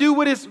want to do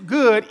what is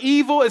good,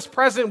 evil is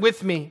present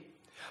with me.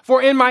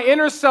 For in my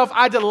inner self,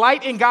 I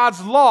delight in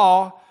God's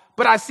law,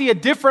 but I see a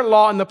different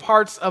law in the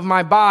parts of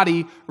my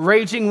body,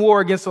 raging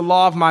war against the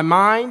law of my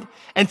mind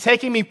and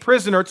taking me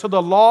prisoner to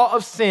the law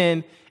of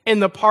sin in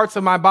the parts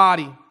of my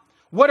body.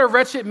 What a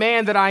wretched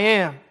man that I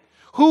am.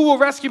 Who will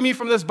rescue me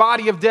from this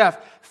body of death?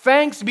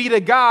 Thanks be to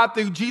God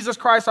through Jesus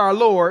Christ our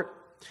Lord.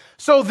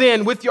 So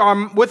then,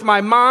 with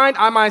my mind,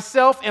 I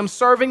myself am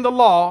serving the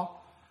law,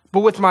 but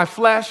with my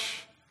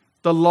flesh,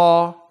 the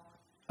law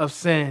of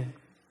sin.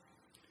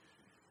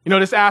 You know,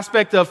 this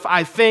aspect of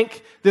I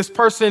think, this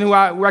person who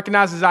I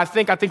recognize as I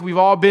think we've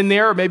all been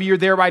there, or maybe you're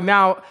there right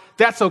now.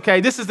 That's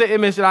okay. This is the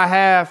image that I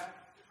have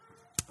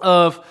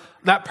of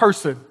that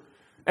person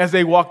as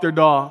they walk their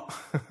dog.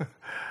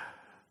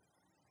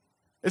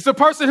 It's a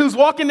person who's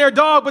walking their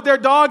dog, but their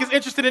dog is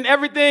interested in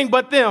everything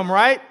but them,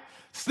 right?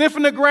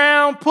 Sniffing the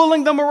ground,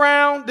 pulling them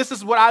around. This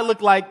is what I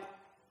look like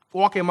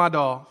walking my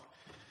dog.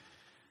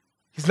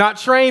 He's not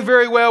trained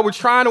very well. We're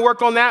trying to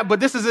work on that, but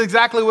this is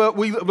exactly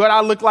what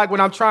I look like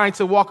when I'm trying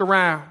to walk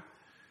around.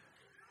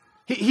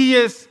 He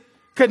is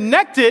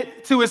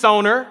connected to his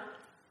owner,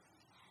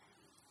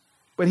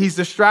 but he's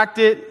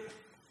distracted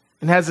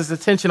and has his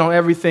attention on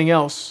everything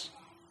else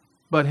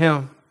but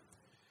him.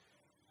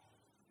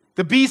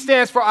 The B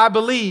stands for I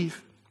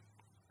believe.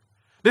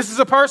 This is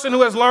a person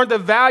who has learned the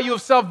value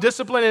of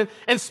self-discipline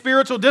and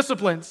spiritual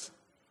disciplines.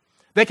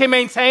 They can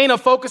maintain a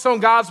focus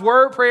on God's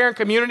word, prayer, and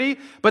community,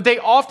 but they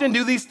often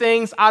do these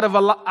things out of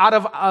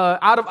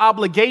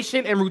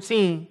obligation and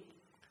routine.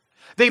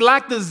 They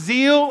lack the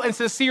zeal and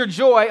sincere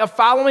joy of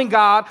following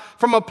God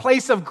from a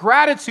place of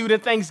gratitude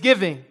and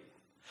thanksgiving.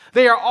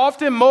 They are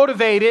often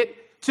motivated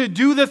to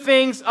do the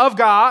things of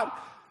God,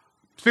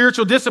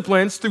 spiritual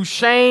disciplines, through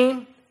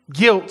shame,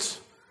 guilt,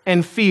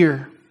 and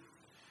fear.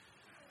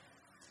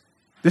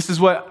 This is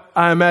what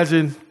I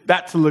imagine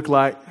that to look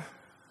like.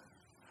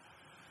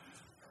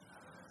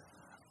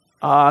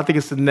 I think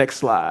it's the next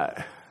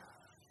slide.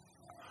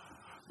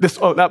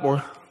 That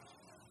one.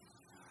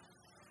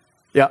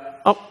 Yeah.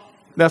 Oh,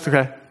 that's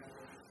okay.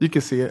 You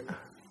can see it.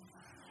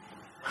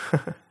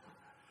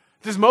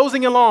 Just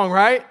moseying along,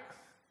 right?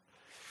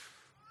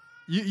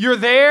 You're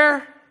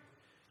there.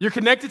 You're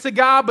connected to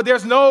God, but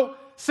there's no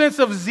sense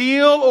of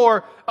zeal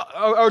or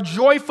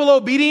joyful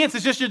obedience.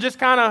 It's just you're just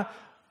kind of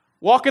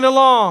walking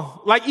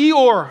along like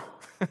Eeyore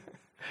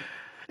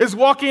is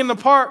walking in the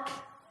park.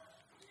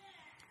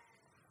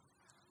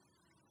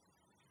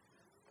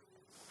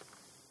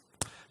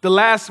 The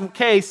last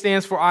K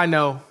stands for I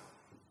know.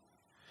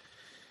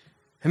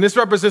 And this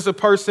represents a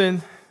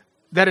person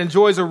that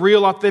enjoys a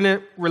real,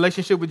 authentic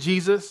relationship with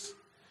Jesus.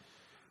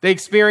 They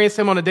experience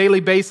him on a daily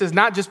basis,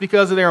 not just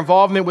because of their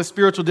involvement with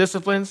spiritual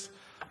disciplines,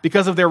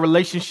 because of their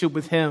relationship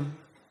with him.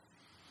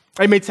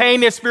 They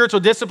maintain their spiritual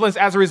disciplines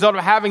as a result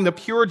of having the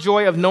pure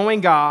joy of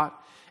knowing God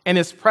and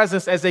his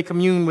presence as they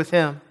commune with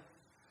him.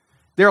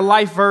 Their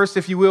life verse,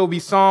 if you will, be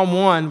Psalm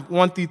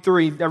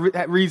 1:1-3.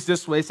 That reads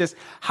this way. It says,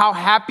 how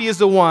happy is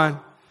the one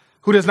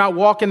who does not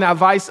walk in the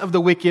advice of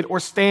the wicked, or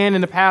stand in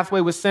the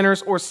pathway with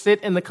sinners, or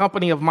sit in the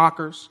company of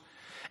mockers.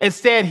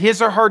 Instead,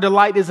 his or her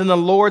delight is in the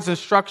Lord's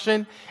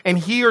instruction, and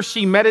he or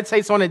she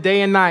meditates on it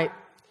day and night.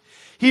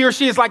 He or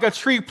she is like a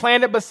tree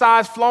planted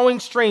beside flowing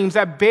streams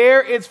that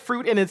bear its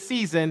fruit in its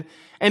season,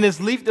 and its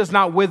leaf does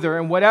not wither,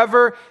 and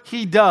whatever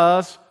he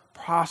does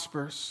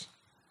prospers.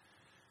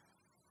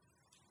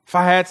 If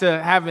I had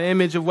to have an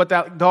image of what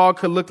that dog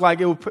could look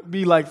like, it would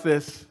be like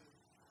this.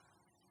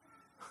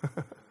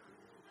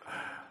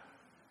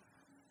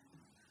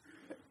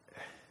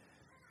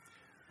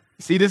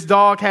 See, this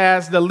dog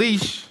has the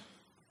leash,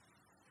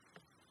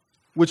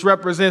 which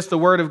represents the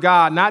word of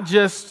God, not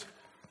just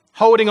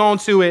holding on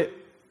to it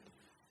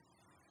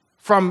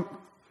from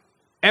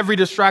every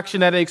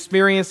distraction that it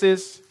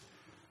experiences.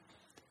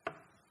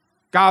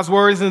 God's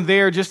word isn't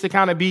there just to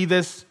kind of be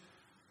this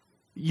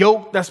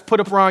yoke that's put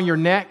up around your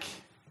neck.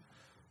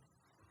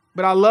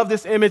 But I love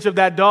this image of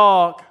that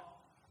dog,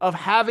 of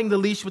having the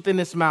leash within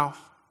its mouth,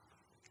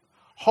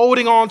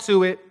 holding on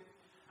to it,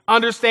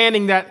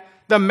 understanding that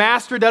the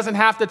master doesn't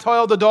have to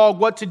tell the dog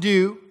what to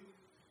do.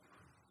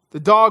 The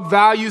dog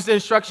values the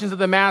instructions of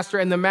the master,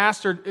 and the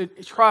master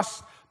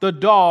trusts the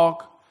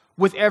dog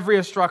with every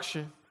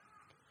instruction.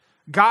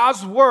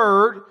 God's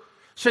word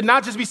should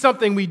not just be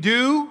something we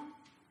do.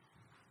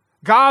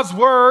 God's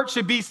word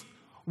should be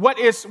what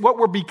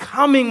we're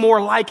becoming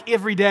more like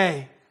every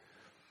day.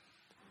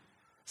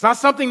 It's not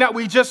something that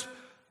we just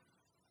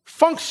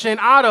function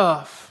out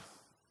of.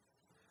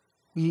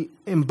 We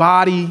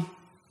embody,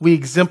 we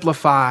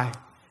exemplify,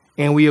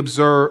 and we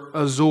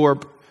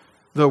absorb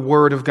the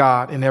word of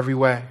God in every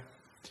way.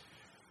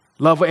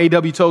 Love what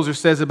A.W. Tozer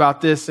says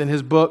about this in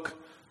his book,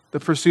 The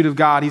Pursuit of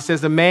God. He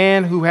says, the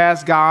man who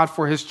has God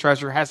for his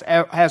treasure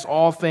has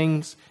all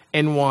things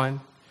in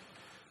one.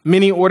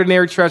 Many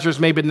ordinary treasures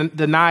may be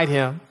denied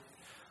him,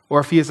 or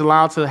if he is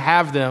allowed to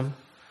have them,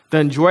 the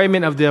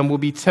enjoyment of them will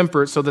be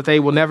tempered so that they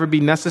will never be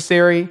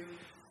necessary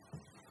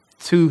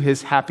to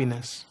his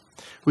happiness.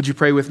 Would you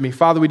pray with me?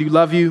 Father, we do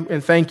love you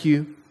and thank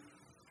you.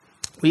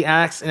 We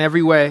ask in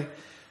every way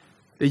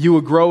that you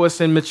would grow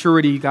us in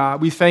maturity,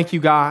 God. We thank you,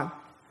 God,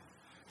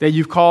 that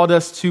you've called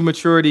us to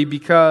maturity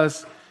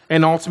because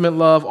an ultimate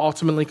love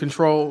ultimately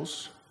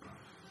controls.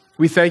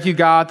 We thank you,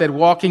 God, that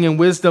walking in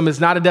wisdom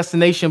is not a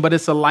destination, but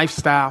it's a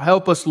lifestyle.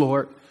 Help us,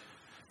 Lord,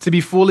 to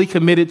be fully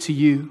committed to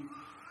you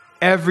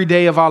every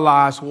day of our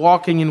lives,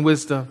 walking in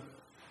wisdom.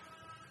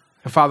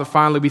 And Father,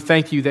 finally, we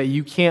thank you that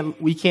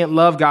we can't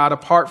love God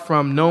apart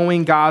from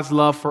knowing God's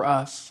love for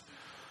us.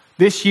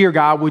 This year,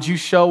 God, would you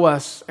show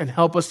us and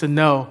help us to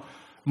know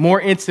more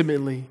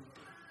intimately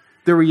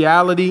the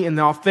reality and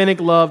the authentic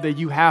love that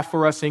you have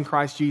for us in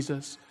Christ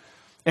Jesus.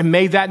 And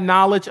may that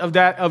knowledge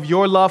of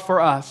your love for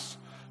us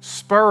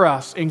spur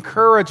us,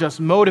 encourage us,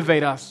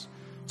 motivate us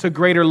to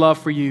greater love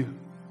for you.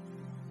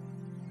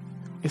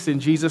 It's in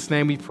Jesus'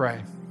 name we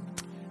pray.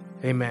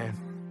 Amen.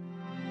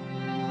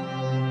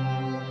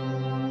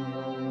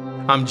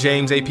 I'm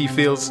James A.P.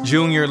 Fields,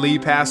 Jr.,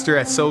 lead pastor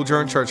at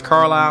Sojourn Church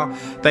Carlisle.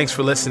 Thanks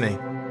for listening.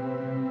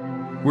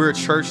 We're a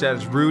church that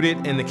is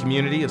rooted in the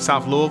community of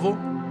South Louisville,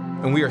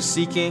 and we are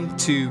seeking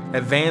to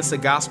advance the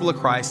gospel of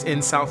Christ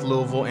in South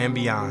Louisville and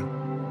beyond.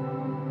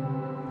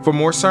 For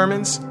more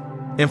sermons,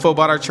 info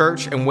about our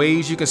church, and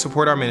ways you can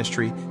support our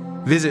ministry,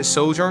 visit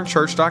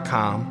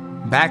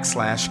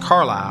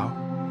sojournchurch.com/Carlisle,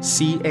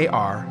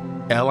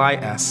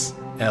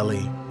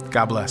 CARLISLE.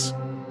 God bless.